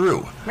 Push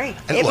through. Right.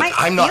 And It look, might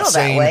I'm feel not that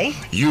saying way.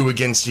 you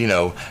against,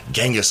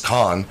 Genghis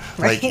Khan.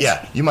 Right.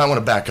 Yeah, you might want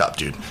to back up,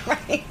 dude.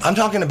 Right. I'm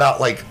talking about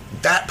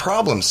that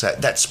problem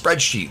set, that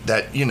spreadsheet,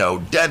 that,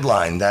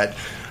 deadline, that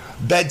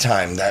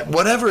bedtime, that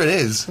whatever it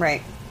is.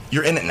 Right.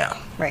 You're in it now.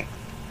 Right.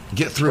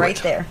 Get through Right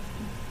it. there.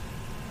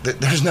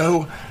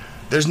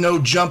 There's no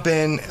jump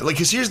in.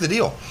 Because here's the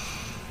deal.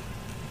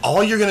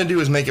 All you're going to do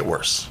is make it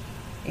worse.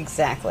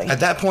 Exactly. At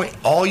that point,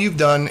 all you've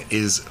done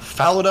is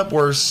foul it up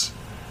worse,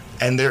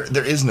 and there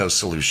is no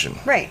solution.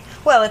 Right.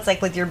 Well, it's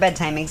like with your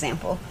bedtime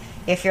example.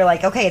 If you're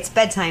like, okay, it's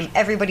bedtime,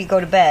 everybody go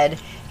to bed,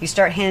 you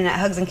start handing out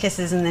hugs and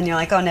kisses, and then you're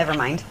like, oh, never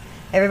mind.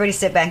 Everybody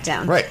sit back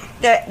down. Right.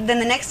 Then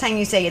the next time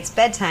you say it's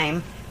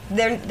bedtime,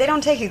 they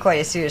don't take you quite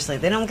as seriously.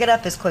 They don't get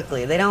up as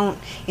quickly. They don't,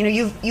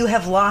 you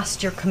have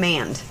lost your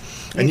command.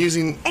 And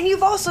And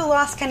you've also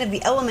lost kind of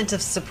the element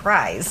of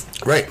surprise.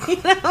 right.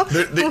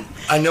 know?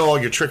 I know all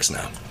your tricks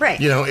now. Right.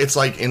 It's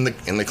like in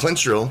the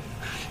clinch drill,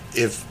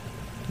 if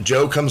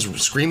Joe comes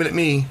screaming at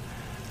me,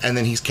 and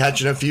then he's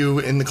catching a few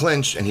in the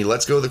clinch, and he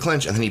lets go of the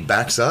clinch, and then he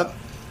backs up.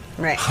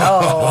 Right.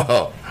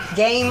 Oh,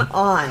 game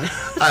on.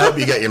 I hope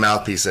you got your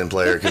mouthpiece in,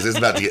 player, because it's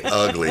about to get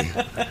ugly.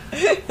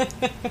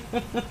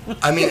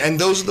 I mean, and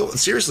those are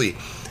seriously,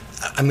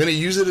 I'm going to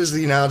use it as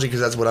the analogy because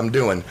that's what I'm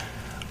doing.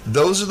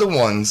 Those are the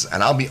ones,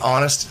 and I'll be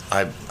honest,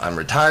 I'm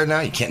retired now,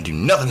 you can't do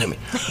nothing to me.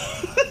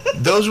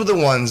 Those were the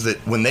ones that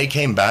when they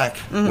came back,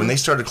 when they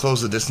started to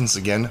close the distance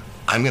again,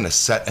 I'm going to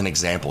set an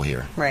example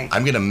here. Right.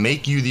 I'm going to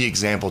make you the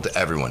example to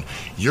everyone.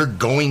 You're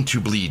going to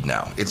bleed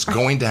now. It's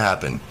going to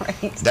happen.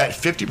 Right. That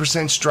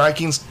 50%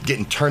 striking's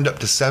getting turned up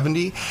to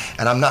 70,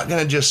 and I'm not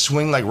going to just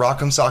swing like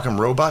Rock'em Sock'em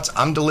Robots.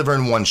 I'm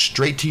delivering one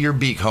straight to your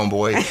beak,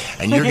 homeboy,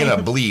 and you're going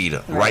to bleed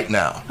right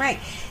now. Right.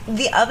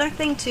 The other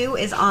thing, too,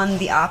 is on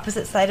the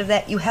opposite side of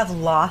that, you have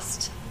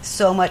lost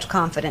so much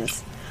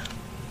confidence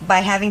by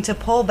having to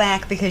pull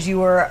back because you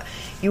were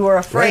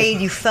afraid,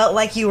 Right. you felt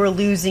like you were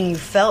losing, you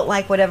felt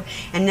like whatever,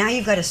 and now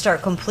you've got to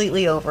start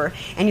completely over,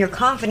 and your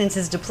confidence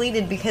is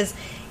depleted because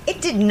it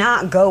did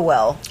not go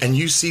well. And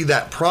you see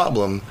that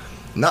problem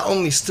not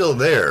only still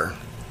there,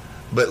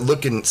 but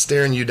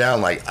staring you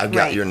down like, I've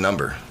got Right. your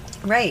number.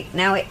 Right.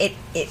 Now it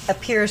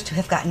appears to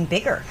have gotten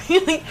bigger.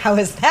 How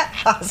is that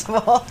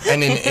possible?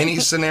 And in any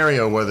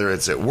scenario, whether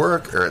it's at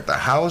work or at the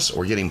house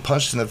or getting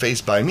punched in the face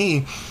by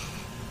me,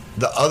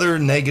 the other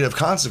negative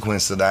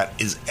consequence to that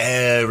is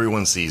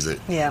everyone sees it.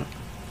 Yeah.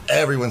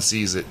 Everyone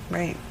sees it.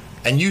 Right.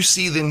 And you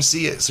see them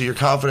see it, so your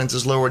confidence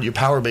is lowered, your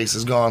power base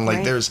is gone. Like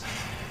Right.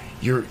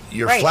 you're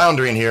Right.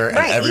 floundering here, and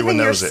everyone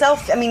even knows it.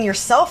 Your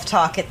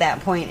self-talk at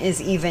that point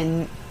is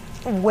even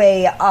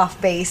way off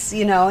base,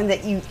 and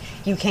that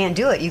you can't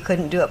do it. You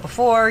couldn't do it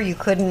before. You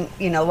couldn't,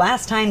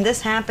 last time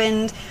this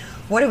happened.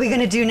 What are we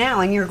going to do now?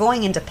 And you're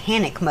going into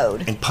panic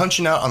mode. And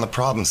punching out on the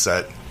problem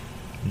set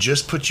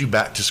just puts you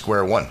back to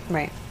square one.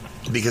 Right.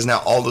 Because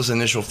now all those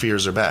initial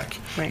fears are back.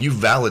 Right. You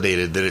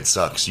validated that it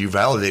sucks. You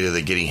validated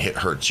that getting hit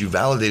hurts. You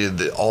validated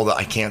that all the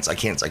I can'ts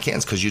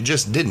because you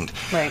just didn't.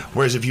 Right.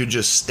 Whereas if you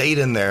just stayed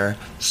in there,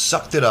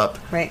 sucked it up,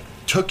 Right.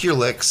 took your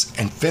licks,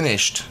 and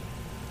finished,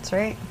 That's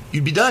right.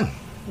 you'd be done.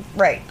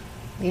 Right.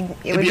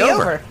 It would be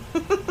over.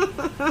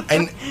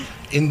 And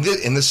in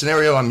the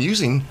scenario I'm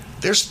using,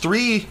 there's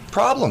 3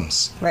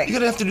 problems. Right. You're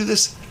going to have to do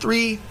this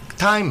 3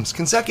 times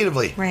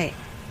consecutively. Right.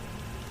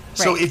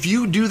 So Right. if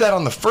you do that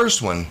on the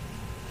first one,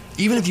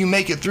 even if you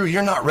make it through,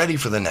 you're not ready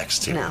for the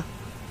next 2.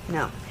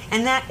 No.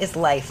 And that is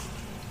life.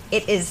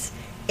 It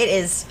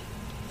is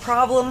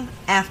problem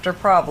after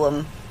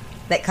problem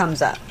that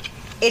comes up.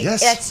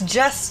 Yes. It's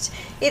just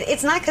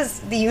it's not because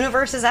the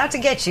universe is out to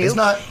get you. It's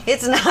not.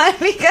 It's not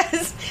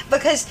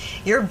because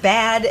you're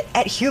bad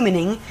at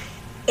humaning.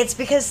 It's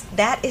because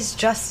that is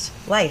just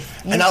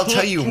life. You And I'll can't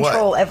tell you what,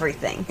 control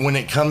everything. When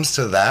it comes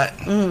to that,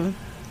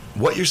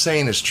 what you're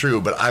saying is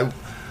true, but I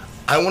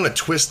want to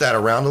twist that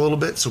around a little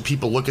bit so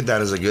people look at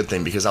that as a good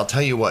thing, because I'll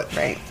tell you what,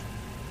 Right.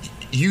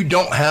 you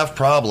don't have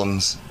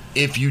problems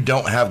if you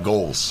don't have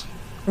goals.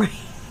 Right.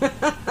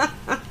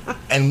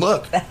 And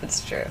look,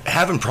 That's true.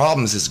 having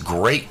problems is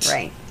great.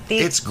 Right.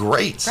 It's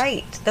great.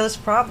 Right. Those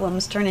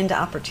problems turn into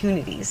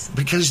opportunities.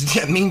 Because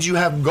that means you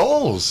have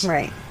goals.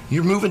 Right.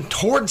 You're moving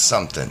towards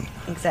something.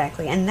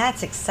 Exactly. And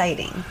that's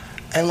exciting.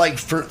 And like,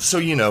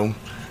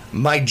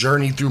 my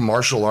journey through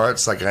martial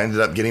arts, like I ended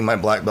up getting my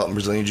black belt in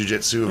Brazilian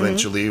Jiu-Jitsu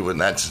eventually, when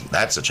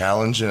that's a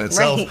challenge in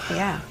itself. Right.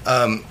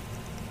 Yeah.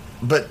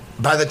 But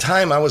by the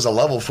time I was a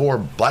level 4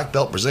 black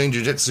belt Brazilian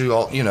Jiu-Jitsu,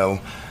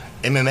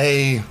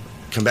 MMA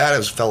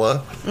combatives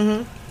fella,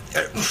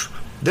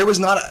 there was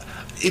not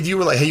if you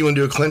were like, hey, you want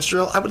to do a clinch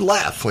drill? I would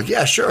laugh. Like,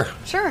 yeah, sure.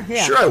 Sure,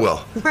 yeah. Sure I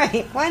will.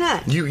 Right. Why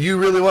not? You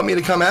really want me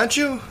to come at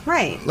you?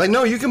 Right. Like,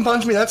 no, you can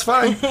punch me. That's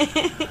fine.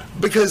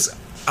 Because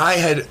I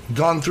had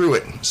gone through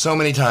it so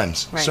many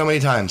times,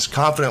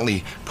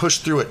 confidently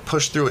pushed through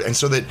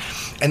it.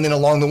 And then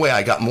along the way,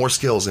 I got more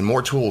skills and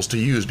more tools to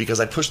use because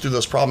I pushed through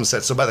those problem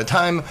sets. So by the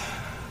time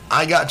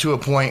I got to a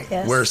point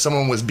where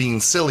someone was being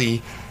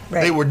silly,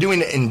 they were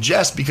doing it in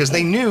jest because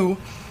they knew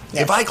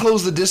if I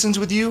close the distance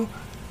with you,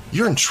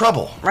 you're in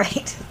trouble.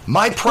 Right.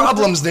 My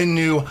problems then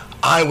knew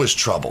I was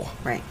trouble.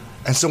 Right.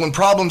 And so when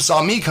problems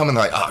saw me coming,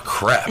 they're like, oh,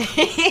 crap.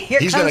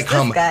 He's going to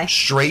come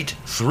straight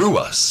through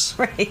us.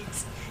 Right.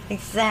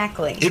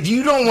 Exactly. If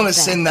you don't want to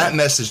send that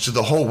message to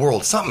the whole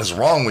world, something is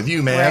wrong with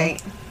you, man.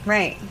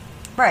 Right.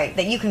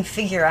 That you can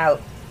figure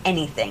out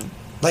anything.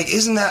 Like,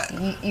 isn't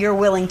that... You're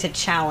willing to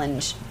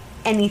challenge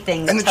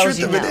anything that tells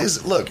you no. And the truth of it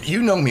is, look,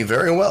 you know me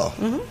very well.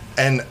 Mm-hmm.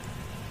 And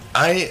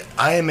I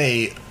am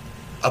a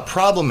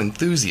problem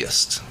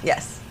enthusiast.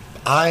 Yes.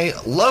 I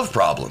love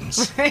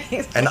problems.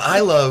 Right. And I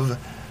love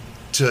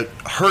to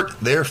hurt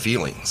their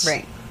feelings.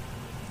 Right.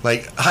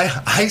 Like,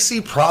 I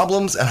see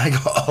problems and I go,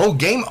 oh,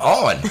 game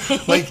on.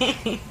 Like,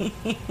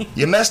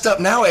 you messed up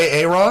now,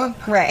 Aaron.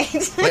 Right.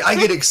 Like, I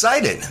get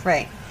excited.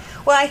 Right.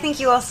 Well, I think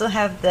you also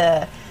have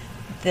the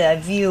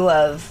view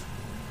of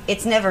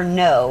it's never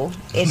no.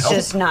 It's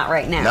just not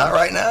right now. Not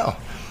right now.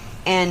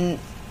 And,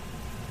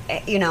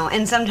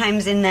 and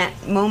sometimes in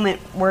that moment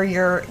where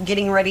you're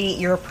getting ready,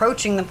 you're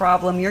approaching the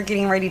problem, you're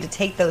getting ready to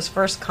take those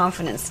first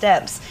confident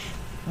steps,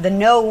 the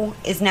no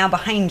is now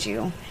behind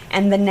you.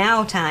 And the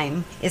now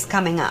time is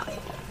coming up.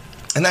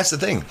 And that's the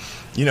thing.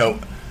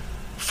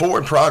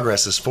 Forward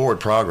progress is forward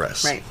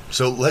progress. Right.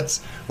 So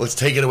let's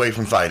take it away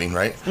from fighting,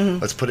 right? Mm-hmm.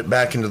 Let's put it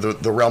back into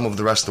the realm of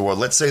the rest of the world.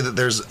 Let's say that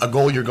there's a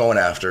goal you're going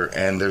after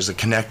and there's a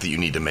connect that you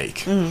need to make.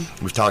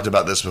 Mm-hmm. We've talked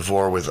about this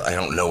before with I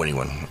don't know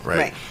anyone,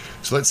 right?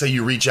 So let's say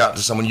you reach out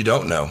to someone you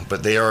don't know,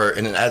 but they are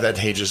in an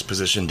advantageous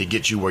position to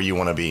get you where you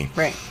want to be.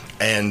 Right.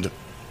 And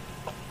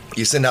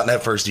you send out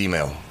that first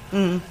email.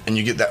 Mm-hmm. And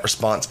you get that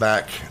response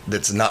back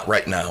that's not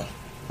right now,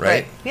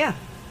 right? Yeah.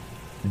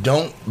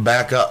 Don't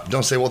back up.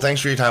 Don't say, well, thanks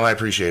for your time. I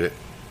appreciate it.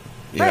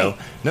 You know?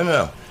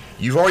 No.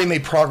 You've already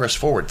made progress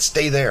forward.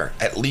 Stay there,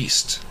 at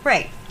least.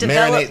 Right.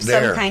 Develop Marinate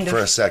there some kind for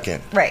a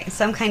second. Right.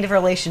 Some kind of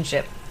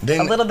relationship.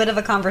 Then, a little bit of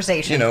a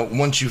conversation.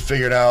 Once you've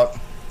figured out,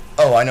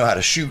 oh, I know how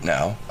to shoot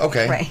now.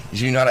 Okay. Right.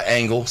 You know how to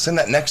angle. Send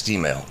that next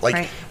email.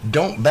 Like,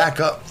 don't back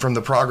up from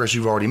the progress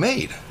you've already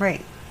made.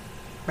 Right.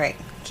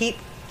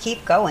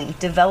 Keep going.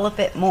 Develop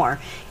it more.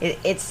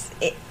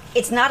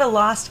 It's not a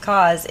lost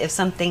cause if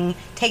something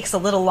takes a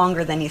little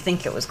longer than you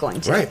think it was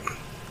going to. Right.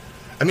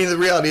 I mean, the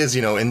reality is,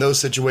 in those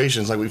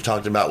situations like we've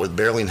talked about with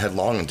barreling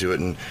headlong into it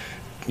and,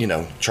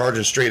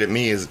 charging straight at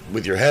me is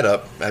with your head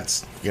up,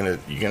 you're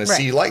gonna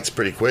see lights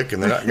pretty quick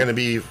and they're not gonna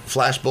be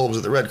flash bulbs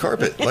at the red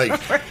carpet. Like,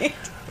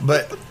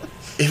 but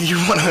if you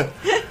want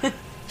to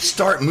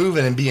start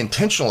moving and be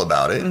intentional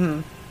about it,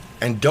 mm-hmm.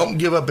 and don't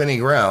give up any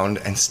ground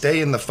and stay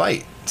in the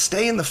fight.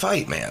 Stay in the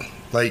fight, man.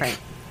 Like,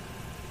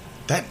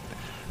 that,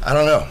 I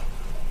don't know.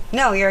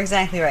 No, you're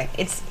exactly right.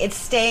 It's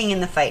staying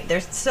in the fight.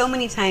 There's so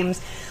many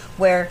times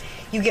where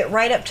you get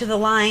right up to the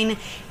line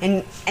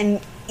and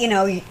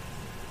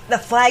the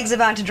flag's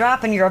about to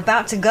drop and you're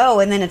about to go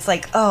and then it's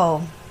like,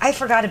 oh, I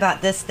forgot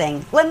about this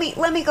thing. Let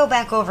me go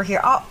back over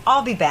here.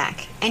 I'll be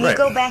back. And Right. you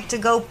go back to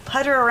go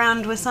putter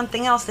around with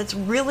something else that's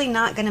really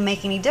not going to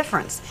make any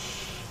difference.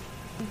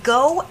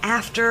 Go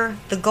after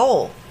the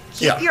goal.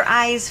 Keep Yeah. your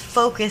eyes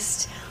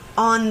focused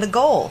on the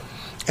goal.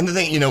 And the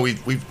thing,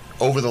 we've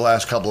over the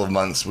last couple of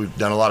months, we've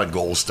done a lot of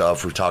goal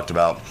stuff. We've talked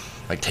about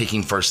like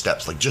taking first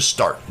steps, like just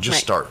start,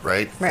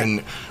 right? Right.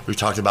 And we've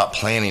talked about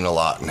planning a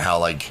lot and how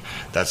like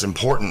that's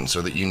important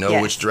so that you know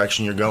Yes. which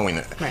direction you're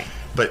going. Right.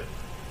 But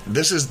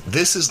this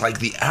is like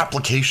the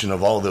application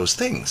of all those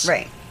things.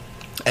 Right.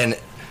 And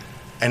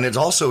it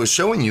also is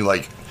showing you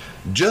like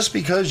just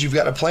because you've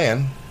got a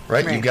plan,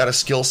 right? Right. You've got a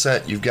skill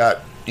set, you've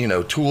got,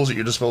 tools at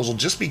your disposal,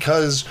 just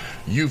because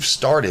you've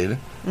started,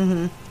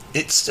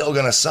 it's still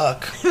going to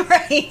suck.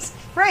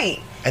 Right.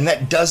 And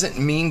that doesn't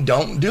mean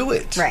don't do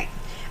it. Right.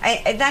 I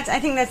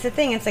think that's the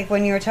thing. It's like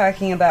when you were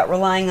talking about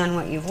relying on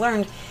what you've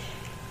learned.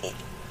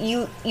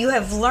 You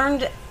have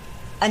learned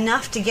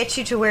enough to get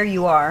you to where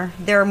you are.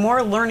 There are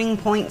more learning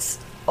points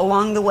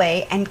along the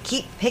way, and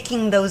keep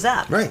picking those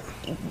up. Right.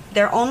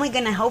 They're only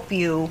going to help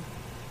you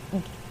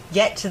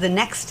get to the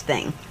next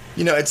thing.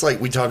 It's like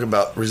we talk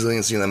about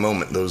resiliency in the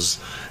moment, those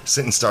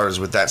sentence starters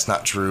with "that's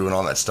not true" and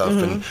all that stuff.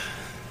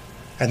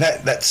 And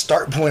that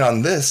start point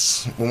on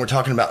this, when we're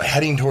talking about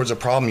heading towards a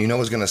problem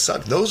is going to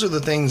suck, those are the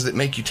things that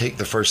make you take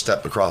the first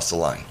step across the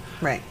line.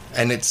 Right.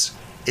 And it's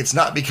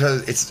not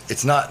because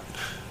it's not,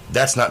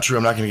 that's not true,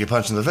 I'm not going to get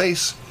punched in the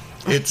face.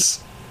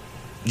 It's,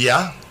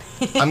 yeah,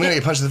 I'm going to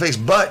get punched in the face,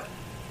 but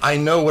I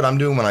know what I'm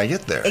doing when I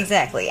get there.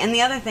 Exactly. And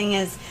the other thing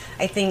is,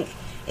 I think,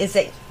 is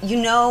that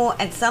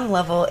at some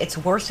level it's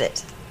worth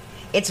it.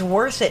 It's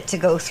worth it to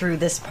go through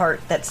this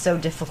part that's so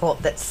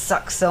difficult, that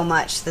sucks so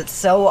much, that's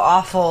so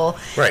awful.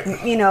 Right.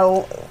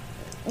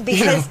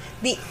 Because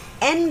the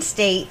end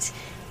state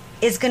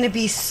is going to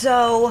be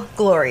so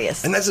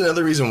glorious. And that's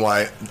another reason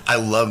why I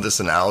love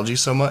this analogy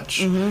so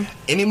much.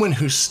 Anyone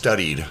who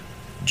studied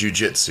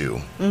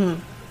jiu-jitsu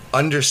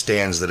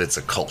understands that it's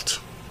a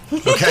cult.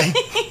 Okay?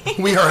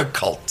 We are a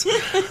cult.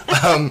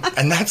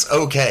 And that's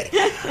okay.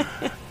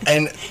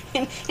 And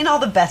in all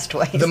the best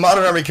ways. the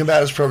Modern Army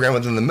Combatives program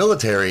within the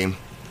military,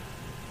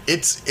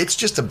 it's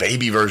just a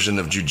baby version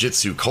of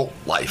jiu-jitsu cult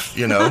life,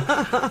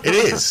 It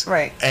is.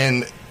 Right.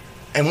 And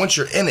once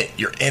you're in it,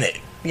 you're in it.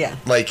 Yeah.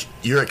 Like,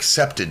 you're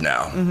accepted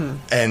now.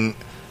 And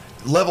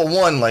level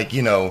one, like,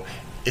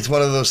 it's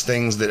one of those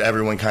things that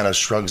everyone kind of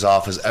shrugs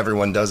off as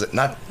everyone does it.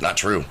 Not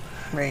true.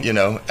 Right.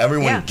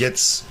 Everyone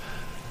gets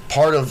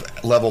part of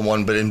level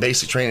one, but in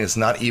basic training, it's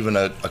not even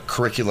a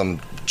curriculum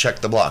check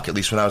the block, at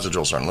least when I was a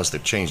drill sergeant, unless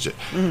they've changed it.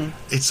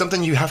 It's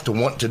something you have to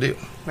want to do.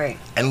 Right.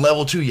 And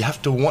level two, you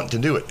have to want to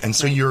do it. And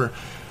so you're,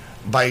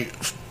 by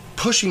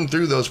pushing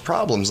through those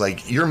problems,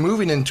 like, you're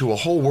moving into a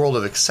whole world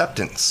of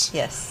acceptance.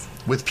 Yes.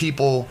 With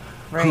people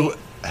who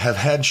have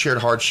had shared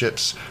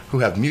hardships, who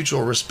have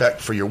mutual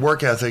respect for your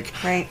work ethic.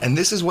 Right. And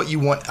this is what you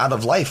want out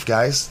of life,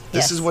 guys.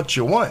 This Yes. is what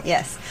you want.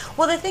 Yes.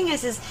 Well, the thing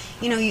is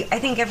I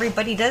think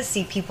everybody does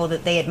see people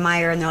that they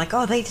admire, and they're like,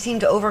 oh, they seem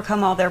to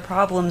overcome all their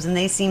problems, and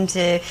they seem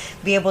to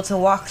be able to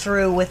walk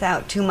through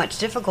without too much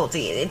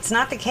difficulty. It's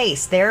not the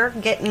case. They're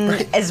getting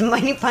as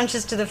many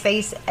punches to the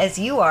face as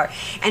you are.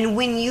 And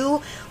when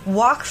you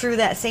walk through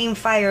that same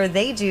fire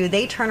they do,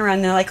 they turn around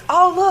and they're like,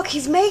 oh, look,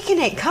 he's making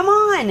it. Come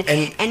on.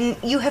 And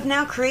you have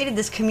now created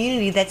this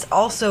community that's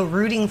also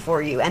rooting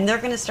for you, and they're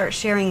going to start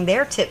sharing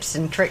their tips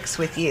and tricks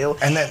with you.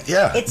 And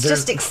it's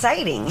just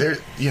exciting.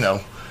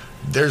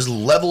 There's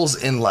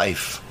levels in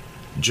life,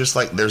 just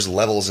like there's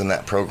levels in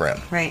that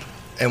program. Right.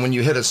 And when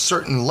you hit a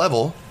certain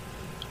level,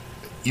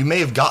 you may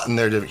have gotten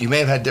there, you may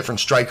have had different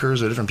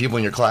strikers or different people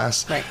in your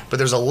class, right. But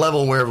there's a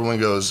level where everyone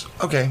goes,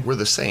 okay, we're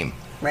the same.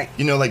 Right.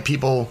 Like,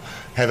 people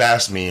have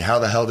asked me, how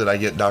the hell did I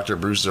get Dr.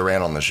 Bruce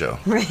Zoran on the show?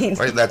 Right.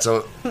 That's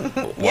what?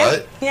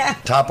 Yeah.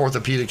 Top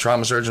orthopedic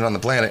trauma surgeon on the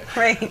planet.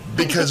 Right.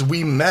 Because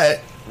we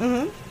met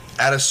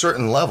at a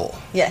certain level.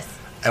 Yes.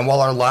 And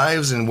while our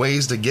lives and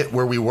ways to get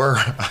where we were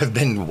have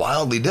been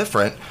wildly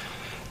different,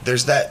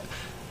 there's that,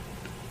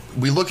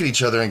 we look at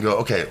each other and go,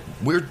 okay,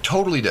 we're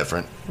totally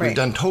different. Right. We've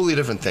done totally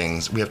different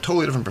things. We have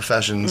totally different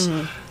professions,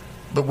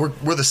 but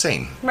we're the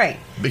same. Right.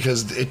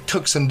 Because it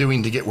took some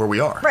doing to get where we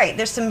are. Right.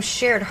 There's some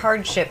shared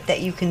hardship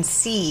that you can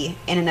see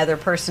in another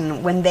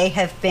person when they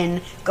have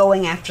been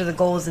going after the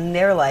goals in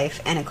their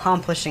life and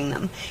accomplishing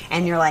them.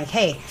 And you're like,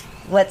 hey,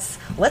 let's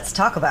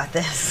talk about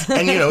this.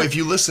 And, if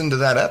you listen to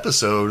that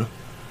episode,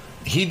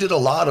 he did a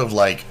lot of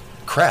like,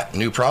 crap,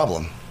 new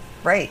problem.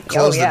 Right.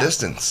 Close the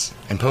distance.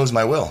 Impose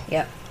my will.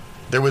 Yep.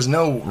 There was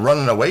no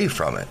running away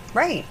from it.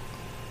 Right.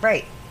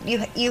 Right.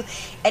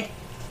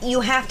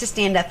 You have to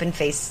stand up and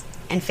face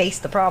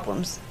the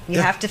problems. You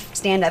have to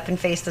stand up and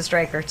face the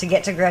striker to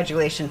get to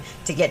graduation,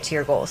 to get to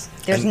your goals.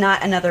 There's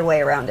not another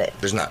way around it.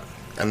 There's not.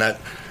 And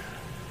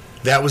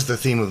that was the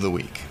theme of the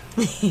week.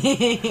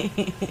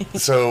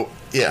 So,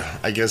 yeah,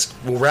 I guess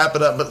we'll wrap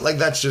it up. But like,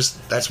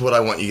 that's what I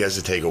want you guys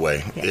to take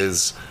away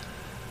is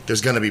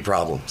there's going to be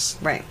problems.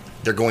 Right.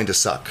 They're going to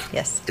suck.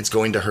 Yes. It's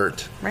going to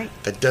hurt. Right.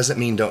 That doesn't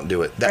mean don't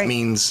do it. That Right.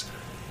 means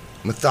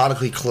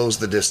methodically close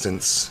the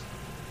distance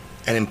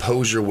and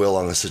impose your will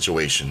on the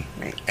situation,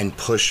 Right. and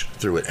push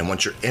through it. And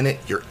once you're in it,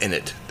 you're in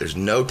it. There's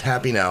no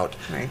tapping out.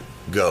 Right.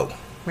 Go.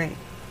 Right.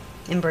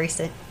 Embrace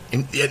it.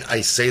 And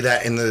I say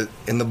that in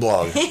the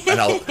blog, and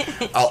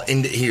I'll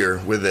end it here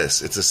with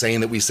this. It's a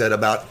saying that we said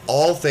about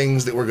all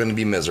things that we're going to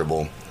be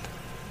miserable,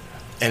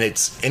 and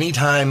it's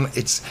anytime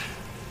it's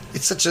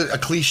such a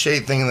cliche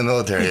thing in the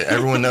military.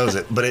 Everyone knows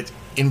it, but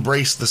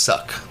embrace the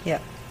suck.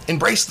 Yep.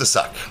 Embrace the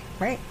suck.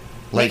 Right.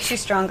 Like, Makes you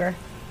stronger.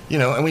 You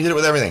know, and we did it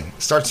with everything.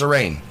 It starts to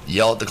rain,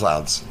 yell at the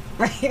clouds.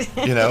 Right.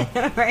 You know,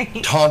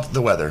 Right. taunt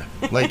the weather,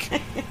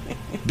 like,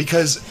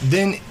 because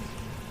then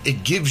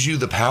it gives you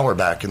the power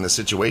back in the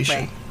situation.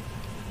 Right.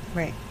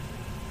 Right.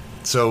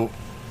 So,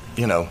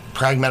 you know,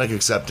 pragmatic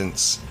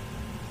acceptance,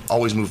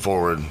 always move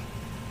forward,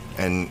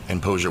 and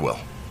impose your will.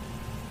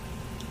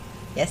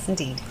 Yes,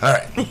 indeed. All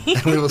right.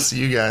 And we will see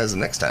you guys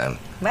next time.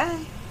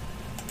 Bye.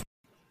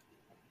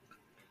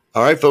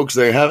 All right, folks,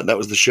 there you have it. That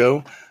was the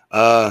show.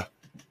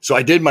 So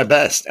I did my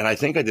best, and I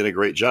think I did a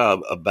great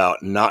job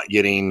about not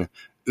getting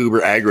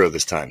uber aggro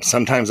this time.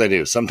 Sometimes I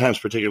do. Sometimes,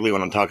 particularly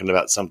when I'm talking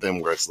about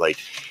something where it's like,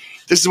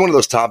 this is one of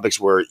those topics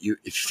where if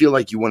you feel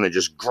like you want to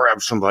just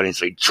grab somebody and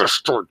say, just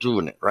start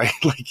doing it, right?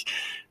 Like,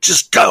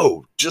 just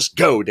go,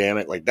 damn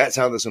it. Like, that's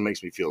how this one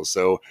makes me feel.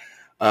 So,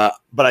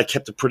 but I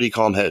kept a pretty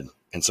calm head.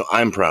 And so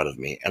I'm proud of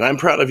me, and I'm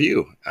proud of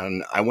you.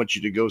 And I want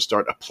you to go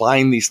start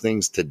applying these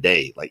things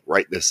today, like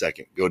right this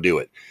second. Go do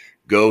it.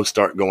 Go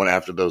start going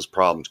after those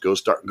problems. Go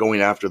start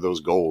going after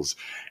those goals,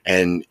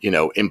 and, you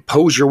know,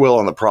 impose your will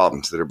on the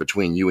problems that are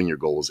between you and your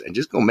goals, and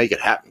just go make it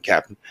happen,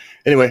 Captain.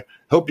 Anyway,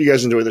 hope you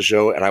guys enjoy the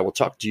show, and I will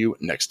talk to you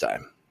next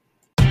time.